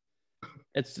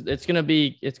 It's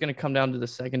gonna come down to the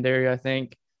secondary, I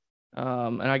think.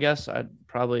 And I guess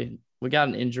we got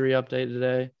an injury update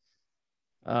today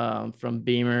from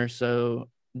Beamer. So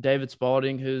David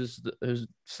Spalding, who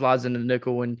slides into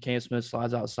nickel when Cam Smith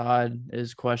slides outside,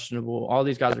 is questionable. All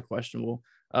these guys are questionable.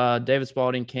 David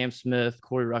Spalding, Cam Smith,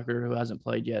 Corey Rucker, who hasn't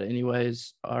played yet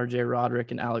anyways, RJ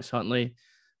Roderick, and Alex Huntley.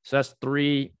 So that's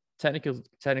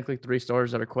technically 3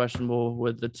 stars that are questionable,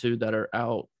 with the 2 that are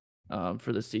out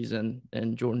for the season,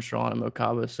 and Jordan Strawn and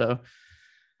Mokaba. So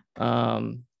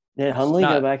did Huntley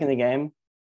go back in the game?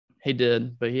 He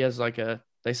did, but he has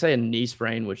they say a knee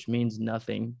sprain, which means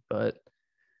nothing, but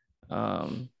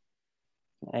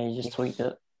he just tweaked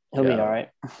it. He'll be all right.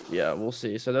 Yeah, we'll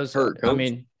see. So those hurt. I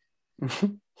mean,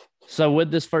 so with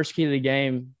this first key to the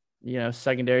game,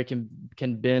 secondary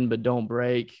can bend but don't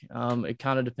break. It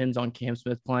kind of depends on Cam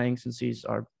Smith playing, since he's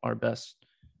our best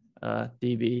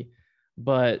DB.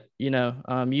 But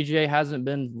UGA hasn't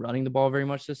been running the ball very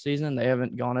much this season. They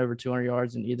haven't gone over 200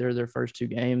 yards in either of their first 2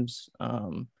 games.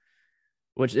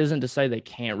 Which isn't to say they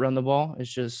can't run the ball.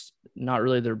 It's just not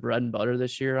really their bread and butter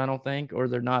this year, I don't think. Or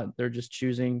they're just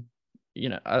choosing,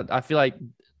 I feel like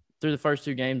through the first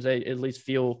 2 games, they at least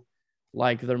feel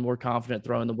like they're more confident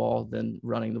throwing the ball than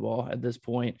running the ball at this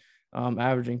point,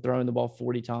 averaging throwing the ball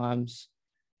 40 times.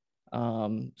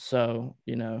 So,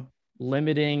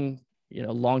 limiting,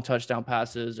 long touchdown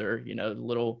passes, or,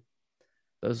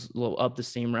 those little up the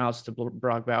seam routes to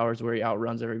Brock Bowers where he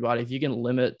outruns everybody. If you can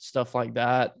limit stuff like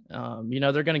that,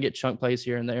 they're going to get chunk plays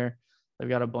here and there. They've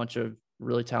got a bunch of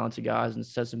really talented guys, and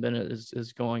Stetson Bennett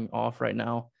is going off right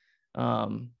now.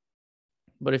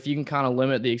 But if you can kind of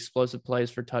limit the explosive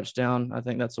plays for touchdown, I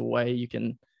think that's a way you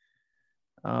can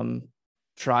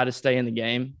try to stay in the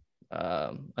game.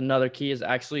 Another key is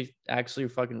actually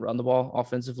fucking run the ball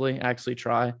offensively. Actually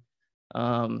try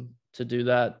to do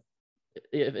that.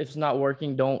 If it's not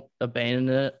working, don't abandon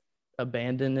it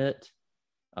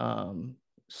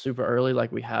super early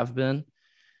like we have been.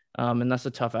 And that's a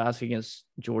tough ask against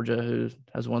Georgia, who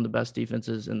has one of the best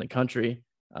defenses in the country.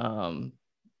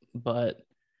 But,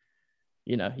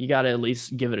 you got to at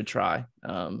least give it a try,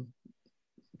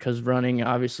 because running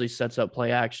obviously sets up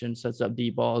play action, sets up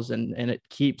deep balls, and it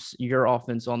keeps your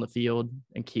offense on the field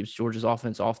and keeps Georgia's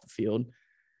offense off the field.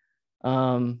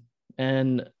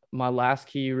 And my last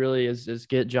key really is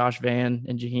get Josh Vann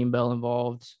and Jaheim Bell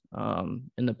involved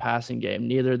in the passing game.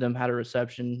 Neither of them had a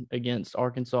reception against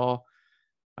Arkansas.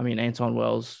 I mean, Anton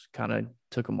Wells kind of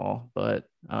took them all, but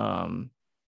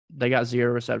they got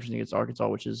 0 receptions against Arkansas,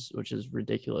 which is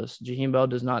ridiculous. Jaheim Bell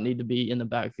does not need to be in the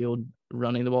backfield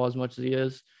running the ball as much as he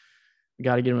is. We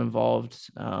got to get him involved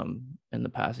in the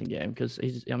passing game, because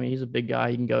he's a big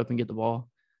guy. He can go up and get the ball.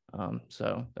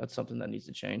 So that's something that needs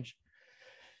to change.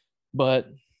 But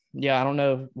yeah, I don't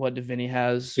know what Deviney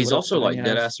has. He's also like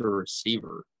dead ass a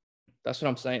receiver. That's what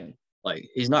I'm saying. Like,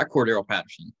 he's not Cordero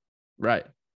Patterson. Right.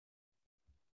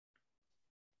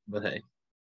 But hey.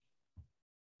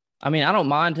 I mean, I don't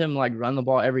mind him run the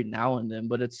ball every now and then,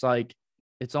 but it's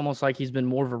almost like he's been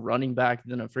more of a running back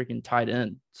than a freaking tight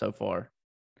end so far.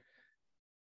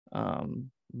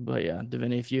 But yeah,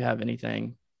 Deviney, if you have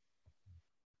anything.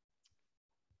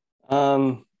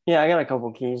 Yeah, I got a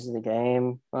couple keys to the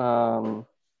game. I'll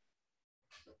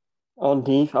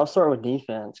start with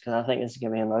defense, because I think this is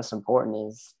going to be the most important,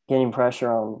 is getting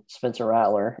pressure on Spencer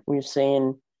Rattler. We've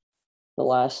seen the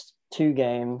last 2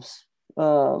 games,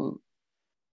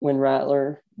 when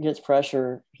Rattler gets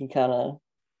pressure, he kind of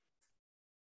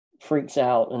freaks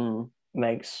out and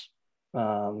makes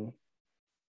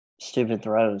stupid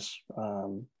throws.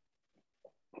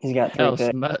 He's got 3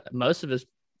 picks.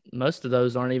 Most of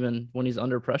those aren't even when he's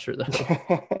under pressure, though.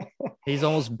 He's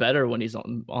almost better when he's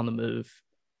on the move.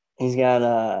 He's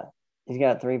got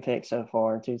 3 picks so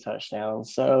far, 2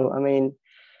 touchdowns. So, I mean,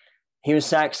 he was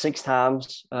sacked 6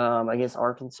 times against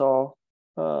Arkansas.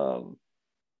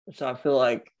 So I feel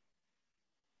like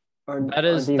that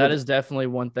is definitely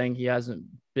one thing he hasn't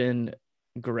been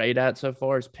great at so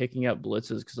far, is picking up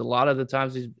blitzes, because a lot of the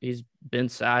times he's been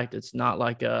sacked. It's not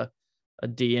like a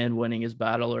DN winning his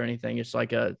battle or anything. It's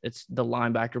it's the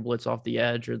linebacker blitz off the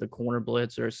edge, or the corner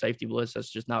blitz, or a safety blitz that's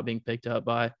just not being picked up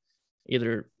by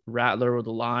either Rattler or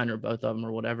the line, or both of them,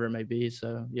 or whatever it may be.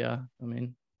 So yeah, I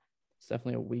mean, it's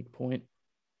definitely a weak point.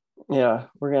 Yeah,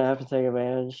 we're gonna have to take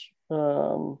advantage.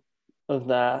 of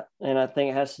that, and I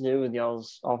think it has to do with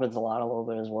y'all's offensive line a little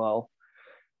bit as well.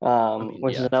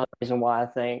 Which is another reason why I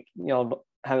think y'all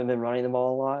haven't been running the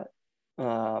ball a lot.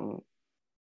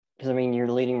 Because I mean, your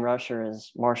leading rusher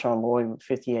is Marshawn Lloyd with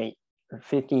 58 or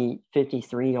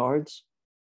 53 yards.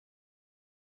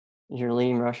 Is your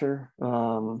leading rusher?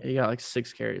 He got like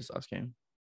 6 carries last game.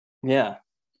 Yeah,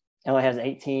 only has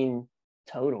 18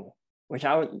 total, which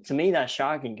to me that's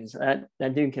shocking because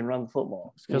that dude can run the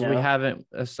football. Because we haven't.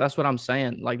 That's what I'm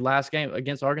saying. Like last game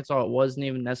against Arkansas, it wasn't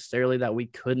even necessarily that we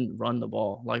couldn't run the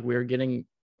ball. Like we were getting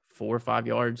 4 or 5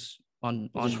 yards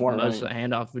on most of the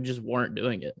handoff. We just weren't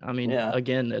doing it. I mean,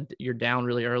 again, you're down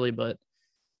really early, but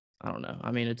I don't know.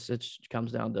 I mean, it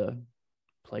comes down to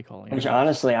play calling. Which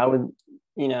honestly, I would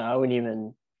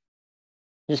even,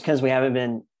 just because we haven't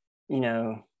been,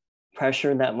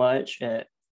 pressured that much at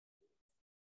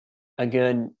a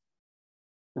good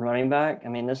running back. I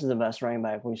mean, this is the best running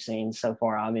back we've seen so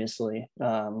far, obviously.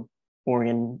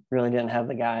 Oregon really didn't have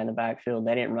the guy in the backfield.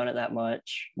 They didn't run it that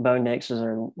much. Bo Nix was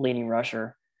their leading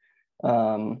rusher.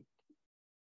 So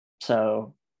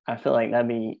I feel like that'd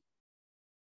be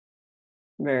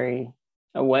a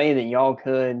way that y'all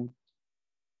could,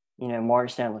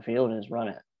 march down the field is run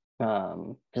it.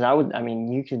 Because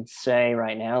you could say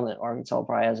right now that Arkansas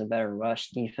probably has a better rush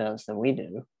defense than we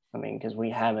do. I mean, because we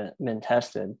haven't been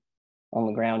tested on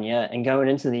the ground yet. And going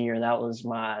into the year, that was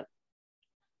my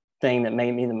thing that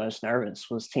made me the most nervous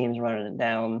was teams running it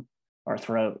down our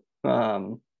throat. We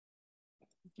got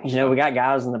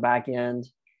guys in the back end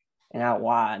and out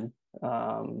wide.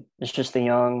 It's just the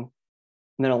young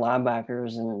middle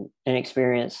linebackers and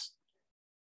inexperienced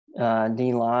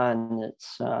D line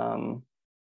that's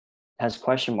has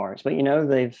question marks. But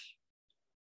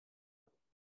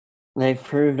they've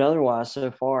proved otherwise so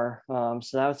far. So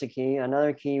that was the key.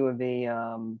 Another key would be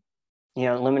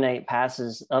eliminate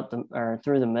passes up or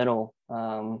through the middle.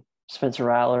 Spencer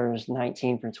Rattler's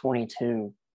 19 for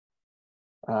 22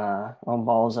 on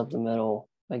balls up the middle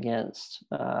against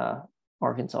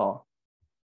Arkansas.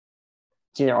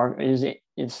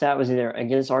 That was either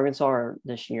against Arkansas or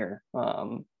this year.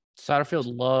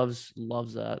 Satterfield loves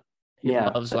that. He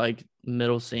loves like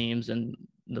middle seams and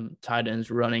the tight ends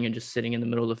running and just sitting in the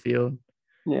middle of the field.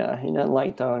 Yeah, he doesn't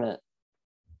like throwing it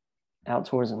out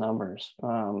towards the numbers.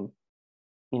 So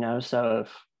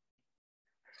if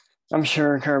I'm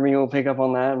sure Kirby will pick up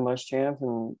on that in Muschamp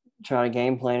and try to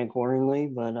game plan accordingly.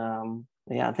 But I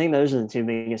think those are the two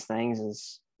biggest things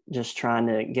is just trying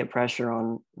to get pressure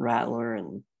on Rattler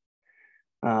and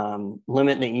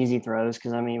limit the easy throws.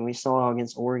 Because, we saw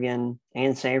against Oregon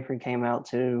and Sanford came out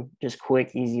too, just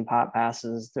quick, easy pop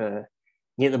passes to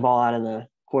get the ball out of the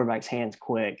quarterback's hands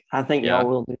quick. I think y'all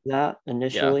will do that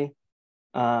initially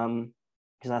because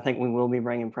I think we will be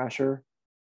bringing pressure.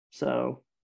 So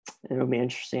it'll be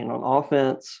interesting. On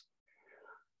offense,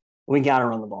 we got to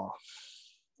run the ball.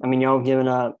 Y'all have given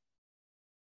up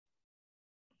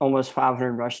almost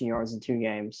 500 rushing yards in 2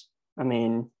 games.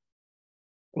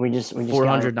 We just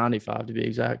 495 to be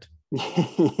exact.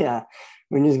 Yeah,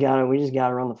 we just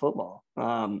gotta run the football.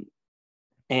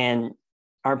 And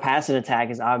our passing attack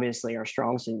is obviously our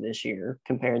strong suit this year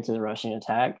compared to the rushing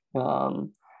attack,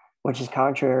 which is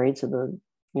contrary to the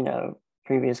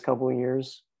previous couple of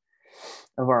years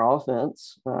of our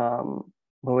offense.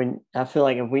 But I feel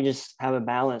like if we just have a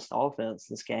balanced offense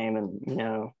this game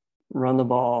and run the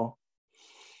ball,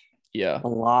 a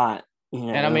lot.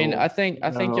 And I think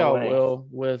y'all will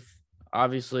with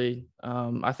obviously.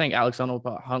 I think Alex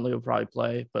Huntley will probably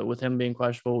play, but with him being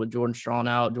questionable, with Jordan Strong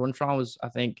out, Jordan Strong was I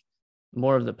think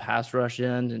more of the pass rush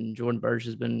end, and Jordan Burch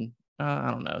has been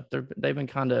I don't know, they've been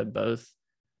kind of both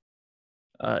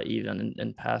even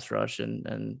in pass rush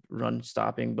and run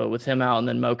stopping. But with him out, and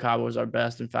then Mo Kaba was our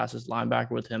best and fastest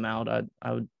linebacker. With him out,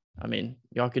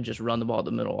 y'all could just run the ball at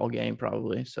the middle all game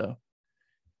probably. So.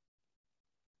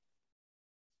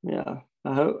 Yeah,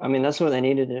 I hope. That's what they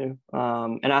need to do.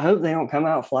 And I hope they don't come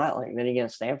out flat like that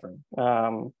against Stanford.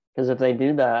 Because if they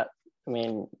do that,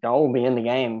 y'all will be in the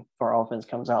game if our offense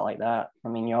comes out like that.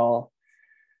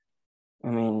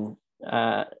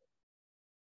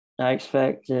 I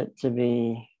expect it to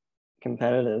be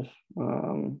competitive.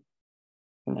 And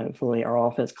hopefully our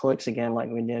offense clicks again like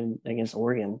we did against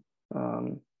Oregon.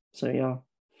 Our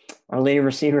leading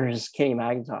receiver is Kenny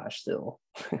McIntosh still.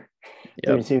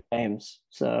 Through 2 games.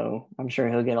 So I'm sure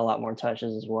he'll get a lot more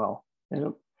touches as well.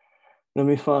 It'll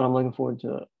be fun. I'm looking forward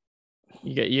to it.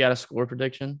 You got a score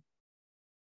prediction?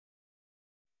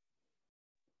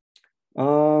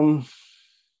 I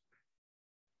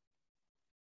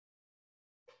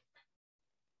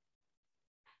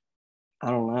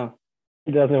don't know.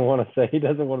 He doesn't want to say. He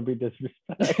doesn't want to be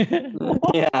disrespectful.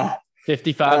 Yeah.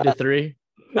 55-3.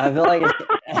 I feel like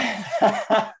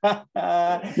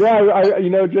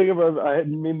yeah, Jacob, I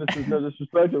mean this is no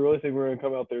disrespect. I really think we're gonna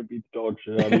come out there and beat the dog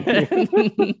shit out of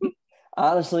you.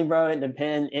 Honestly, bro, it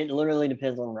depends. It literally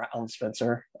depends on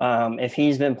Spencer. If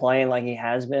he's been playing like he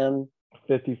has been,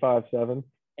 55-7,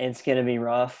 it's gonna be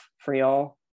rough for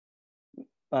y'all.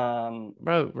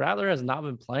 Bro, Rattler has not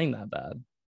been playing that bad.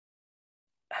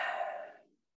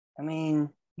 I mean,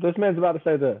 this man's about to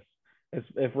say this.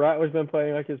 If Rattler's been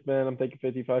playing like it's been, I'm thinking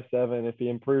 55-7. If he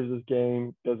improves his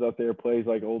game, goes out there, plays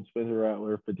like old Spencer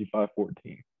Rattler,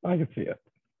 55-14. I can see it.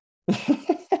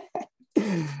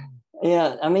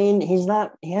 Yeah, I mean, he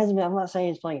hasn't been, I'm not saying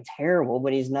he's playing terrible,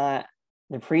 but he's not,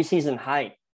 the preseason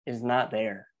hype is not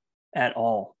there at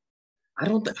all. I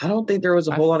don't think there was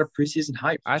a whole lot of preseason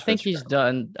hype. I think he's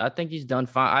done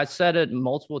fine. I said it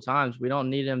multiple times. We don't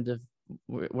need him to,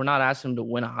 we're not asking him to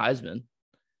win a Heisman.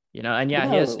 And yeah,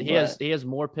 no, he has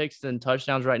more picks than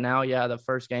touchdowns right now. Yeah, the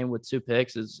first game with 2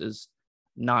 picks is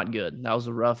not good. That was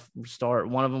a rough start.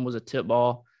 One of them was a tip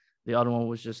ball. The other one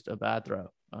was just a bad throw.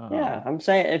 Yeah, I'm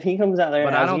saying if he comes out there,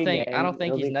 but I don't think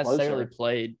he's necessarily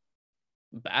played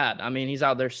bad. I mean, he's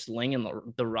out there slinging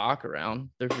the rock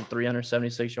around. There's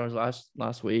 376 yards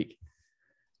last week.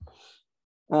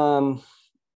 Let's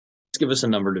give us a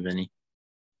number to Vinny.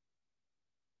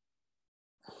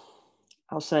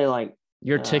 I'll say like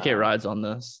your ticket rides on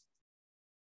this,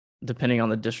 depending on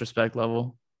the disrespect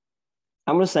level.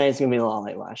 I'm gonna say it's gonna be a lot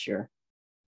like last year.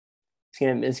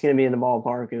 It's gonna be in the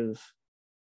ballpark of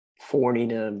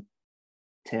 40-10.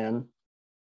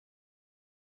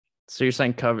 So you're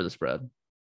saying cover the spread?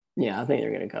 Yeah, I think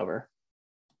they're gonna cover.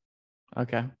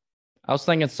 Okay. I was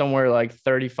thinking somewhere like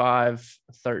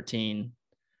 35-13.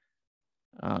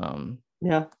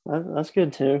 Yeah, that's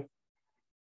good too.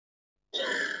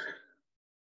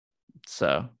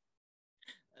 So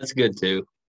that's good too.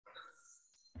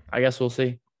 I guess we'll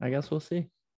see. Well,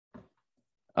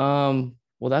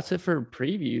 that's it for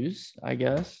previews, I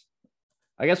guess.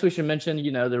 I guess we should mention,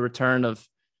 the return of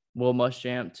Will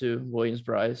Muschamp to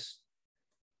Williams-Brice.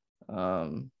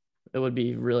 It would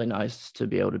be really nice to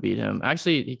be able to beat him.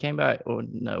 Actually, he came back. Oh,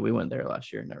 no, we went there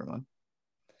last year. Never mind.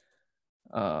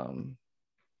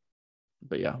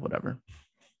 But yeah, whatever.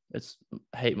 It's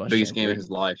hate Muschamp. Biggest game of his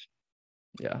life.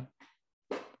 Yeah.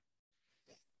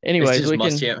 Anyways, we can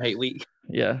Muschamp hate week.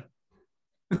 Yeah.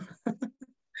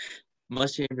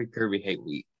 Muschamp and Kirby hate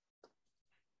week.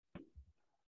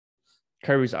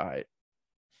 Kirby's all right.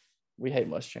 We hate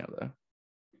Muschamp though.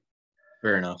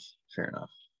 Fair enough.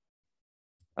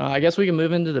 I guess we can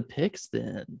move into the picks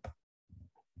then.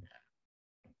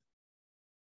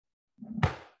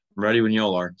 I'm ready when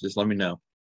y'all are. Just let me know.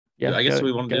 Yeah, I guess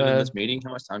we want to do it in this meeting.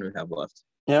 How much time do we have left?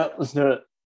 Yeah, let's do it.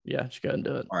 Yeah, just go ahead and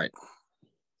do it. All right.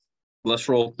 Let's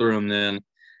roll through them then.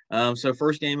 So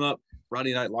first game up,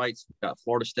 Friday Night Lights, got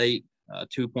Florida State,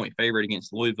 2-point favorite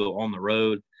against Louisville on the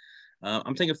road.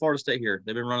 I'm thinking Florida State here.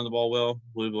 They've been running the ball well.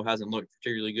 Louisville hasn't looked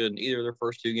particularly good in either of their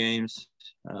first 2 games.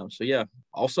 So, yeah.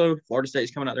 Also, Florida State's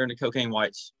coming out there in the cocaine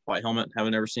white helmet.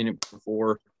 Haven't ever seen it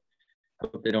before.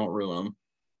 Hope they don't ruin them.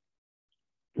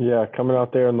 Yeah, coming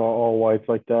out there in the all whites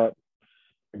like that,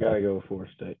 I got to go with Florida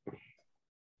State.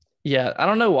 Yeah, I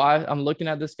don't know why I'm looking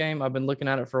at this game. I've been looking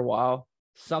at it for a while.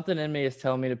 Something in me is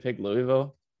telling me to pick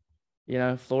Louisville.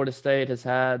 Florida State has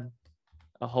had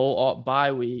a whole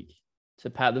bye week to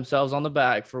pat themselves on the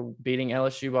back for beating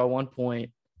LSU by 1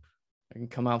 point. I can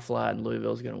come out flat and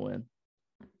Louisville's going to win.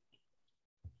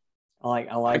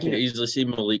 I can easily see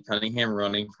Malik Cunningham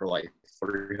running for like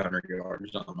 300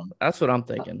 yards on them. That's what I'm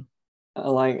thinking. I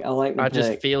like. I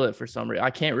just feel it for some reason.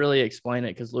 I can't really explain it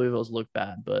because Louisville's look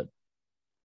bad, but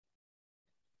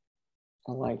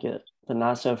I like it, but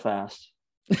not so fast.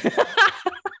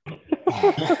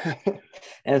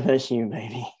 FSU,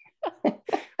 baby.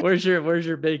 Where's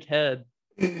your big head?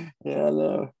 Yeah, I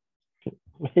know.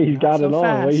 He's got it on. What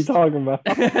are you talking about?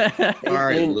 All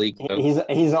right, Lee.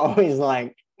 He's always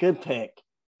like, good pick,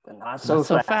 but not so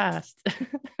fast.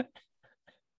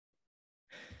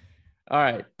 All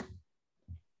right.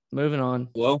 Moving on.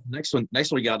 Well, next one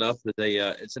we got up is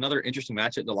it's another interesting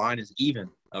matchup. The line is even.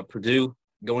 Purdue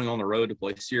going on the road to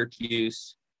play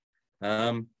Syracuse.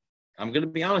 I'm going to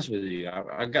be honest with you.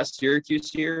 I've got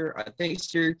Syracuse here. I think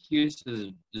Syracuse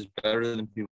is better than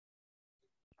people.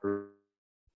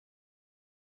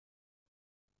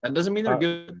 That doesn't mean they're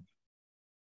good.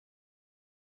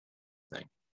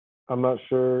 I'm not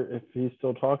sure if he's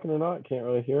still talking or not. Can't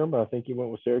really hear him, but I think he went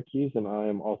with Syracuse, and I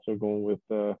am also going with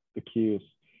the Qs.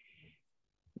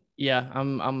 Yeah,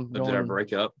 I'm going. Did I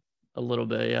break up? A little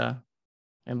bit, yeah.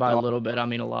 And by a little bit, I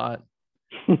mean a lot.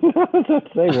 That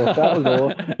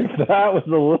was a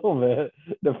little bit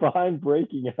define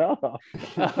breaking up.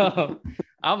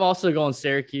 I'm also going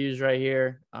Syracuse right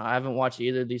here. I haven't watched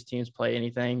either of these teams play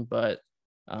anything, but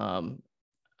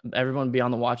everyone be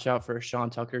on the watch out for a Sean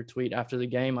Tucker tweet after the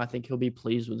game. I think he'll be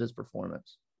pleased with his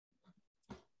performance.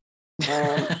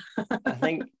 I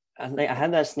think I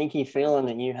had that sneaky feeling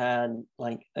that you had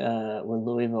with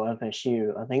Louisville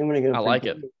FSU. I think I'm going to go. I like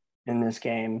it in this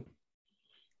game.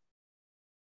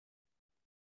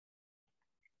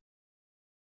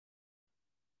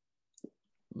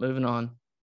 Moving on.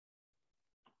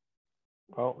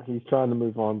 Well, he's trying to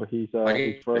move on, but he's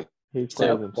present.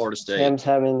 Florida State. Sam's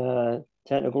having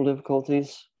technical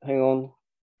difficulties. Hang on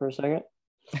for a second.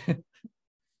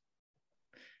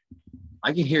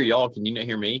 I can hear y'all. Can you not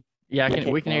hear me? Yeah,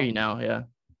 we can hear you now. Yeah.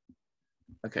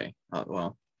 Okay.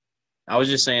 Well, I was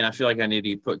just saying I feel like I need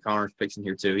to put Connor's picks in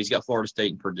here too. He's got Florida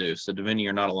State and Purdue, so Davini,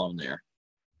 you're not alone there.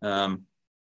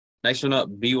 Next one up,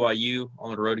 BYU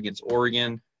on the road against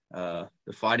Oregon. The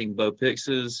Fighting Bo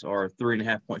Pixes are a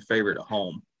 3.5-point favorite at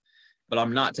home, but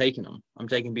I'm not taking them. I'm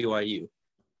taking BYU.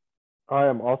 I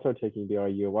am also taking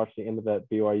BYU. I watched the end of that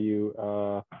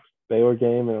BYU Baylor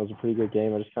game, and it was a pretty good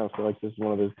game. I just kind of feel like this is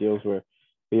one of those deals where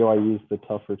BYU is the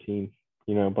tougher team.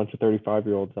 You know, a bunch of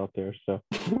 35-year-olds out there. So,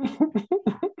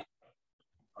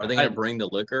 are they going to bring the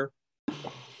liquor?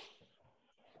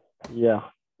 Yeah,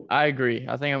 I agree.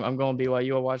 I think I'm going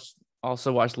BYU. I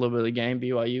also watched a little bit of the game.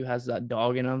 BYU has that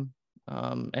dog in them,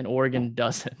 and Oregon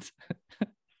doesn't.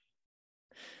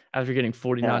 After getting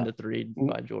 49-3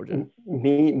 by Georgia.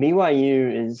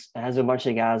 BYU has a bunch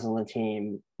of guys on the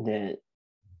team that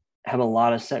have a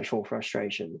lot of sexual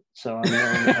frustration. So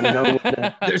I'm going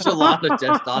with there's a lot of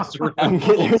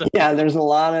testosterone. There's a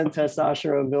lot of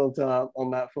testosterone built up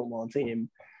on that football team.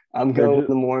 I'm going with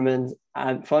the Mormons.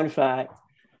 Fun fact,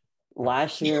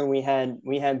 last year we had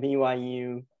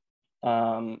BYU,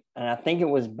 and I think it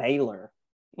was Baylor,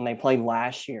 and they played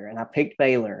last year, and I picked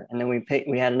Baylor, and then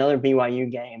we had another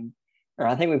BYU game, or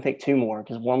I think we picked two more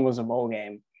because one was a bowl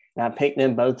game, and I picked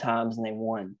them both times and they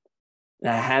won. And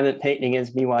I haven't picked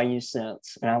against BYU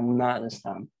since, and I'm not this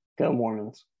time. Go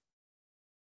Mormons.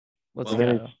 Let's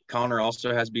go. Connor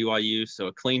also has BYU, so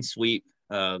a clean sweep.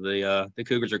 The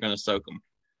Cougars are going to soak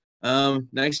them.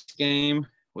 Next game,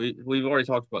 we've already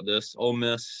talked about this. Ole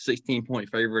Miss, 16-point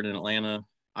favorite in Atlanta.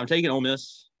 I'm taking Ole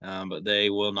Miss, but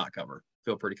they will not cover.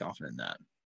 Feel pretty confident in that.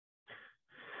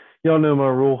 Y'all know my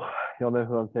rule. Y'all know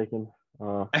who I'm taking.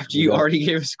 After you already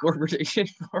gave a score prediction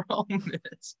for Ole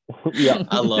Miss. Yeah.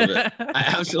 I love it.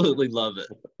 I absolutely love it.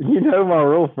 You know my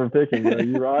rule for picking, though.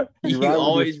 You right? You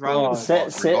always run.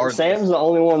 Sam's the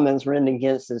only one that's written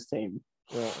against this team.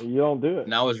 Yeah, you don't do it.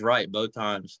 And I was right both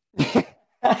times.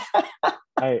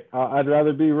 Hey, I'd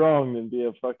rather be wrong than be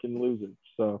a fucking loser.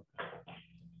 So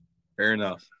fair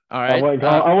enough. All right.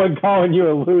 I wasn't calling you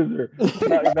a loser.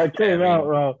 That came out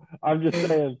wrong. I'm just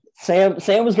saying.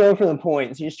 Sam was going for the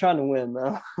points. He's trying to win,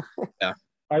 though. Yeah.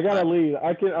 I got a lead.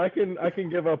 I can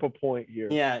give up a point here.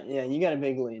 Yeah, you got a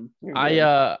big lead.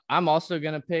 I'm also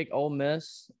gonna pick Ole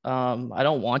Miss. I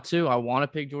don't want to. I want to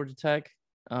pick Georgia Tech.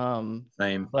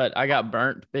 Same. But I got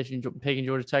burnt picking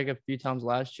Georgia Tech a few times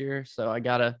last year, so I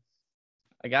gotta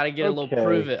get a little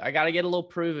prove it. I gotta get a little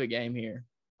prove it game here.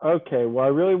 Okay, well, I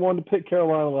really wanted to pick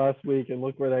Carolina last week, and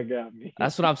look where that got me.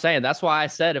 That's what I'm saying. That's why I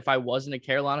said if I wasn't a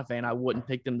Carolina fan, I wouldn't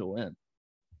pick them to win.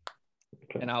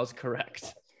 Okay. And I was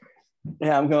correct.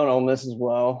 Yeah, I'm going Ole Miss as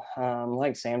well.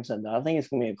 Like Sam said, though, I think it's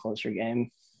going to be a closer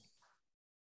game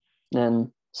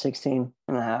than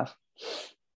 16.5.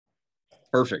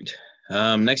 Perfect.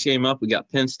 Next game up, we got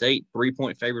Penn State,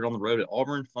 3-point favorite on the road at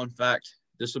Auburn. Fun fact,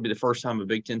 this will be the first time a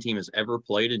Big Ten team has ever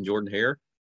played in Jordan-Hare.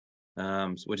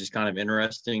 Which is kind of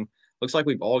interesting. Looks like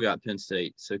we've all got Penn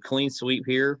State. So clean sweep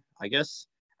here. I guess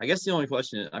the only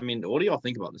question is, what do y'all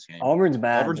think about this game? Auburn's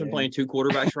bad. Auburn's been playing two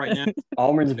quarterbacks right now.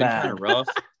 Auburn's bad. Kind of rough.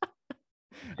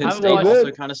 Penn State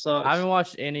also kind of sucks. I haven't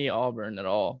watched any Auburn at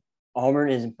all.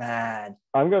 Auburn is bad.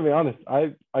 I'm gonna be honest.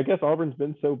 I guess Auburn's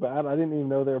been so bad. I didn't even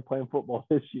know they were playing football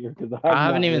this year because I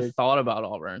haven't even thought about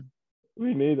Auburn.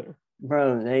 Me neither.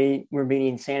 Bro, they were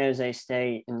beating San Jose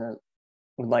State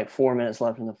with like 4 minutes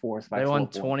left in the fourth. They won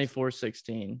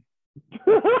 24-16.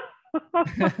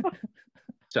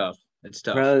 Tough. It's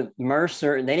tough. Bro,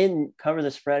 Mercer, they didn't cover the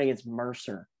spread against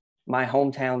Mercer, my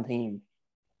hometown team.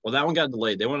 Well, that one got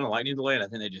delayed. They went on a lightning delay, and I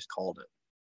think they just called it.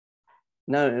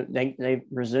 No, they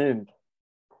resumed.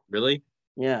 Really?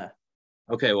 Yeah.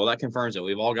 Okay, well, that confirms it.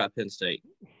 We've all got Penn State.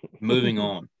 Moving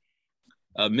on.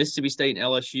 Mississippi State and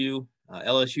LSU.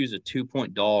 LSU is a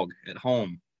 2-point dog at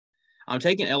home. I'm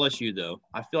taking LSU, though.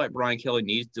 I feel like Brian Kelly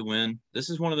needs to win. This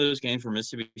is one of those games where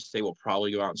Mississippi State will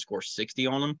probably go out and score 60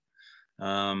 on them.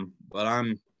 But I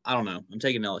don't know. I'm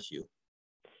taking LSU.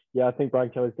 Yeah, I think Brian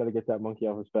Kelly's got to get that monkey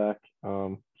off his back.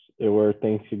 Where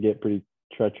things could get pretty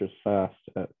treacherous fast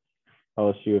at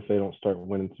LSU if they don't start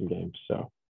winning some games.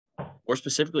 So, or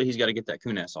specifically, he's got to get that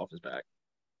Kunas off his back.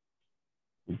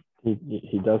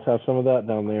 He does have some of that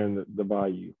down there in the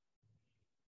Bayou.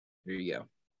 There you go.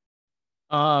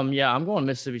 Yeah, I'm going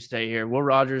Mississippi State here. Will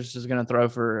Rogers is going to throw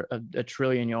for a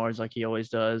trillion yards like he always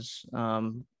does.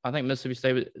 I think Mississippi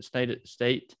State is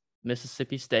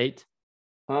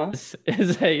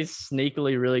a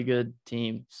sneakily really good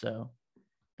team. So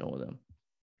go with them.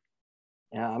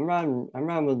 Yeah, I'm riding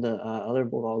with the other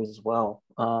Bulldogs as well.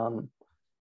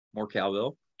 More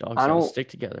Cowbell. Dogs don't stick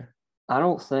together. I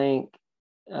don't think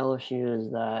LSU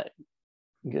is that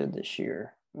good this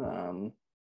year. Me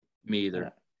either. Yeah.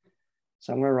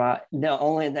 So I'm gonna ride. The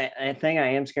only thing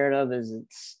I am scared of is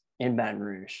it's in Baton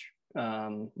Rouge.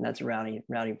 That's a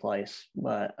rowdy place.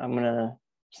 But I'm gonna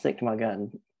stick to my gut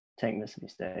and take Mississippi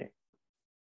State.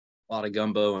 A lot of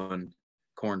gumbo and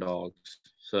corn dogs.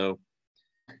 So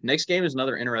next game is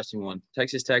another interesting one.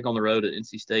 Texas Tech on the road at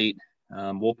NC State.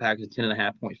 Wolfpack is a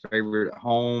 10.5-point favorite at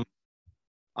home.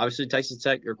 Obviously, Texas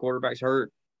Tech, their quarterback's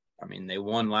hurt. I mean, they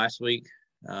won last week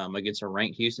against a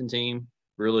ranked Houston team.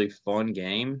 Really fun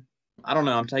game. I don't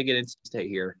know. I'm taking NC State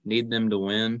here. Need them to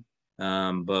win,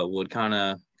 but would kind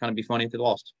of be funny if they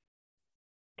lost.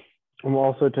 I'm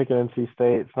also taking NC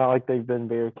State. It's not like they've been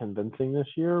very convincing this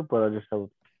year, but I just have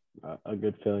a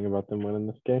good feeling about them winning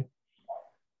this game.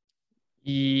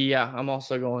 Yeah, I'm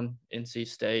also going NC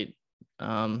State.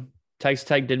 Texas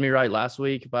Tech did me right last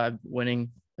week by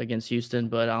winning against Houston,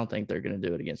 but I don't think they're going to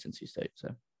do it against NC State.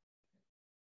 So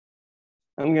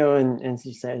I'm going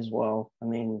NC State as well. I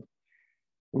mean,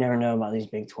 you never know about these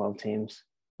Big 12 teams.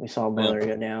 We saw Baylor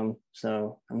go down.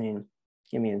 So, I mean,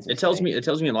 give me NC State. It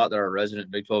tells me a lot that our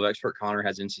resident Big 12 expert, Connor,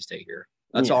 has NC State here.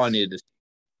 That's all I needed to see.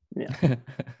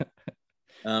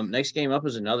 Yeah. Next game up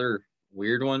is another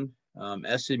weird one.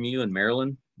 SMU and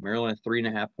Maryland. Maryland, a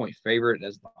 3.5-point favorite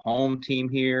as the home team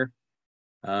here.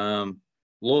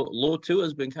 Lil Tua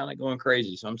has been kind of going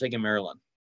crazy, so I'm taking Maryland.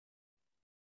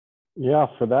 Yeah,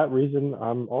 for that reason,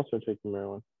 I'm also taking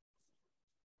Maryland.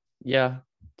 Yeah,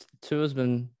 Tua's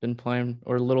been playing,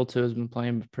 or Little Tua's been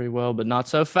playing pretty well, but not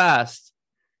so fast.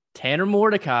 Tanner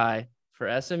Mordecai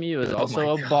for SMU is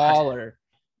also a baller,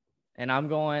 and I'm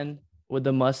going with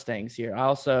the Mustangs here.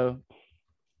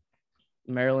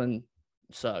 Maryland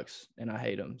sucks, and I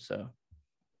hate them. So,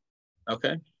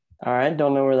 okay. All right.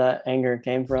 Don't know where that anger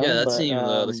came from. Yeah, that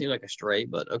seemed like a stray,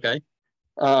 but okay.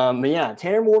 But yeah,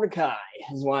 Tanner Mordecai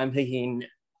is why I'm picking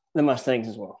the Mustangs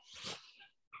as well.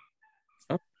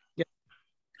 Oh, yeah.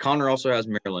 Connor also has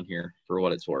Maryland here for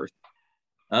what it's worth.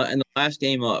 And the last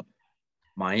game up,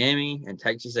 Miami and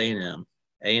Texas A&M.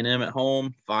 A&M at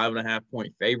home,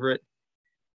 5.5-point favorite.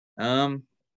 I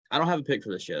don't have a pick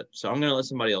for this yet, so I'm going to let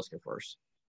somebody else go first.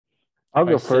 I'll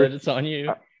go first. It's on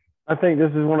you. I think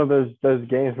this is one of those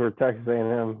games where Texas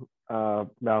A&M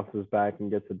bounces back and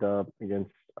gets a dub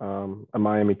against a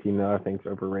Miami team that I think is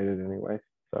overrated anyway.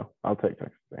 So I'll take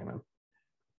Texas A&M.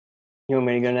 You want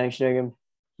me to go next, Jacob?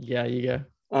 Yeah, you go.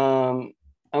 I'm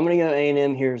going to go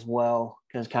A&M here as well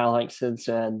because kind of like Sid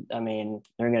said, I mean,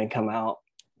 they're going to come out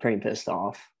pretty pissed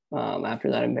off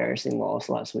after that embarrassing loss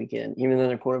last weekend, even though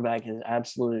their quarterback is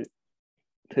absolute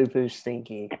poo-poo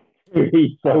stinky.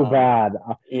 He's so bad.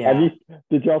 Yeah.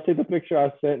 Did y'all see the picture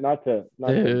I sent? Not to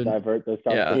divert this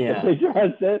topic. Yeah. The picture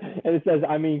I sent, and it says,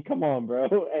 I mean, come on,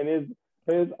 bro. And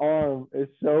his arm is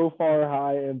so far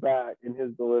high and back in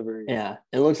his delivery. Yeah.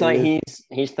 It looks like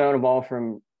he's throwing a ball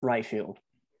from right field.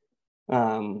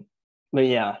 But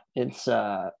yeah, it's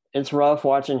rough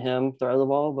watching him throw the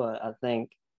ball, but I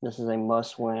think this is a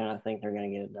must win. I think they're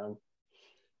going to get it done.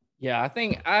 Yeah, I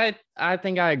think I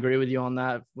agree with you on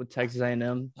that with Texas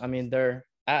A&M. I mean, they're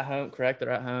at home, correct?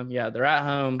 They're at home. Yeah, they're at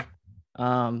home.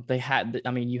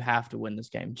 You have to win this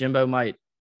game. Jimbo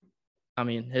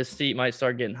his seat might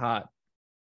start getting hot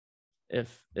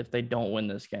if they don't win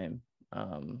this game.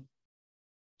 But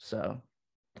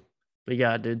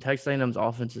yeah, dude, Texas A&M's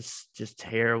offense is just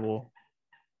terrible.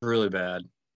 Really bad.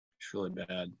 It's really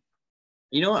bad.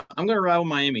 You know what? I'm going to ride with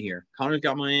Miami here. Connor's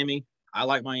got Miami. I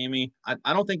like Miami. I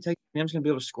don't think Texas A&M's going to be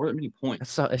able to score that many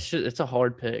points. It's a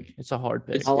hard pick. It's a hard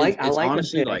pick.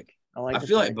 Honestly I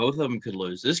feel like both of them could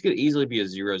lose. This could easily be a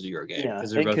 0-0 game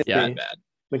because they're both bad.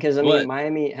 Because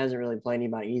Miami hasn't really played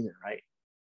anybody either, right?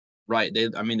 Right. They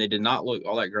did not look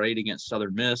all that great against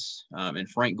Southern Miss. And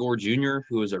Frank Gore Jr.,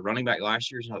 who was a running back last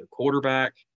year, is another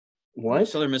quarterback. What?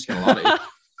 Southern Miss got a lot of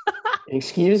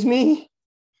Excuse me?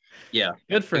 Yeah.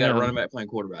 Good for They got him. a running back playing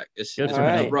quarterback. It's Good for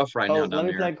him. rough right now down let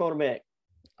me there. play quarterback.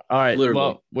 All right. Literally.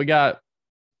 Well, we got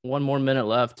one more minute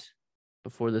left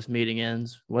before this meeting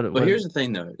ends. But here's the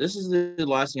thing, though. This is the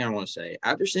last thing I want to say.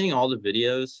 After seeing all the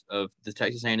videos of the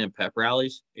Texas A&M pep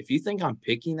rallies, if you think I'm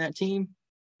picking that team,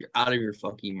 you're out of your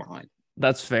fucking mind.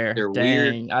 That's fair. They're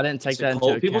Dang, weird. I didn't take that into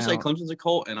account. People say Clemson's a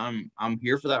cult, and I'm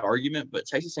here for that argument, but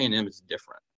Texas A&M is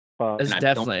different. It's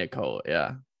definitely a cult,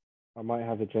 yeah. I might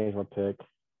have to change my pick.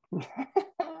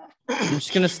 I'm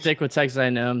just gonna stick with Texas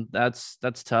A&M. That's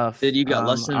tough. Dude, you got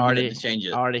less than a minute to change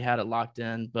it. I already had it locked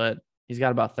in, but he's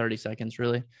got about 30 seconds,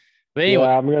 really. But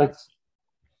anyway,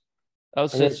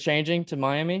 it's changing to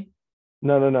Miami.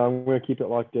 No. I'm gonna keep it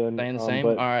locked in. Staying the same.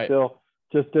 But all right. Still,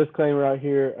 just disclaimer out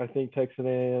here. I think Texas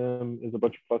A&M is a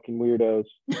bunch of fucking weirdos.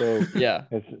 So yeah.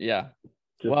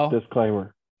 Just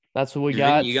disclaimer. That's what we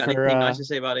got. You got anything nice to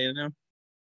say about A&M?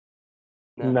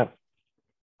 No.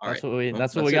 That's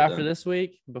what we got for this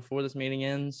week before this meeting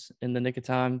ends in the nick of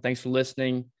time. Thanks for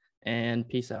listening and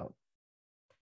peace out.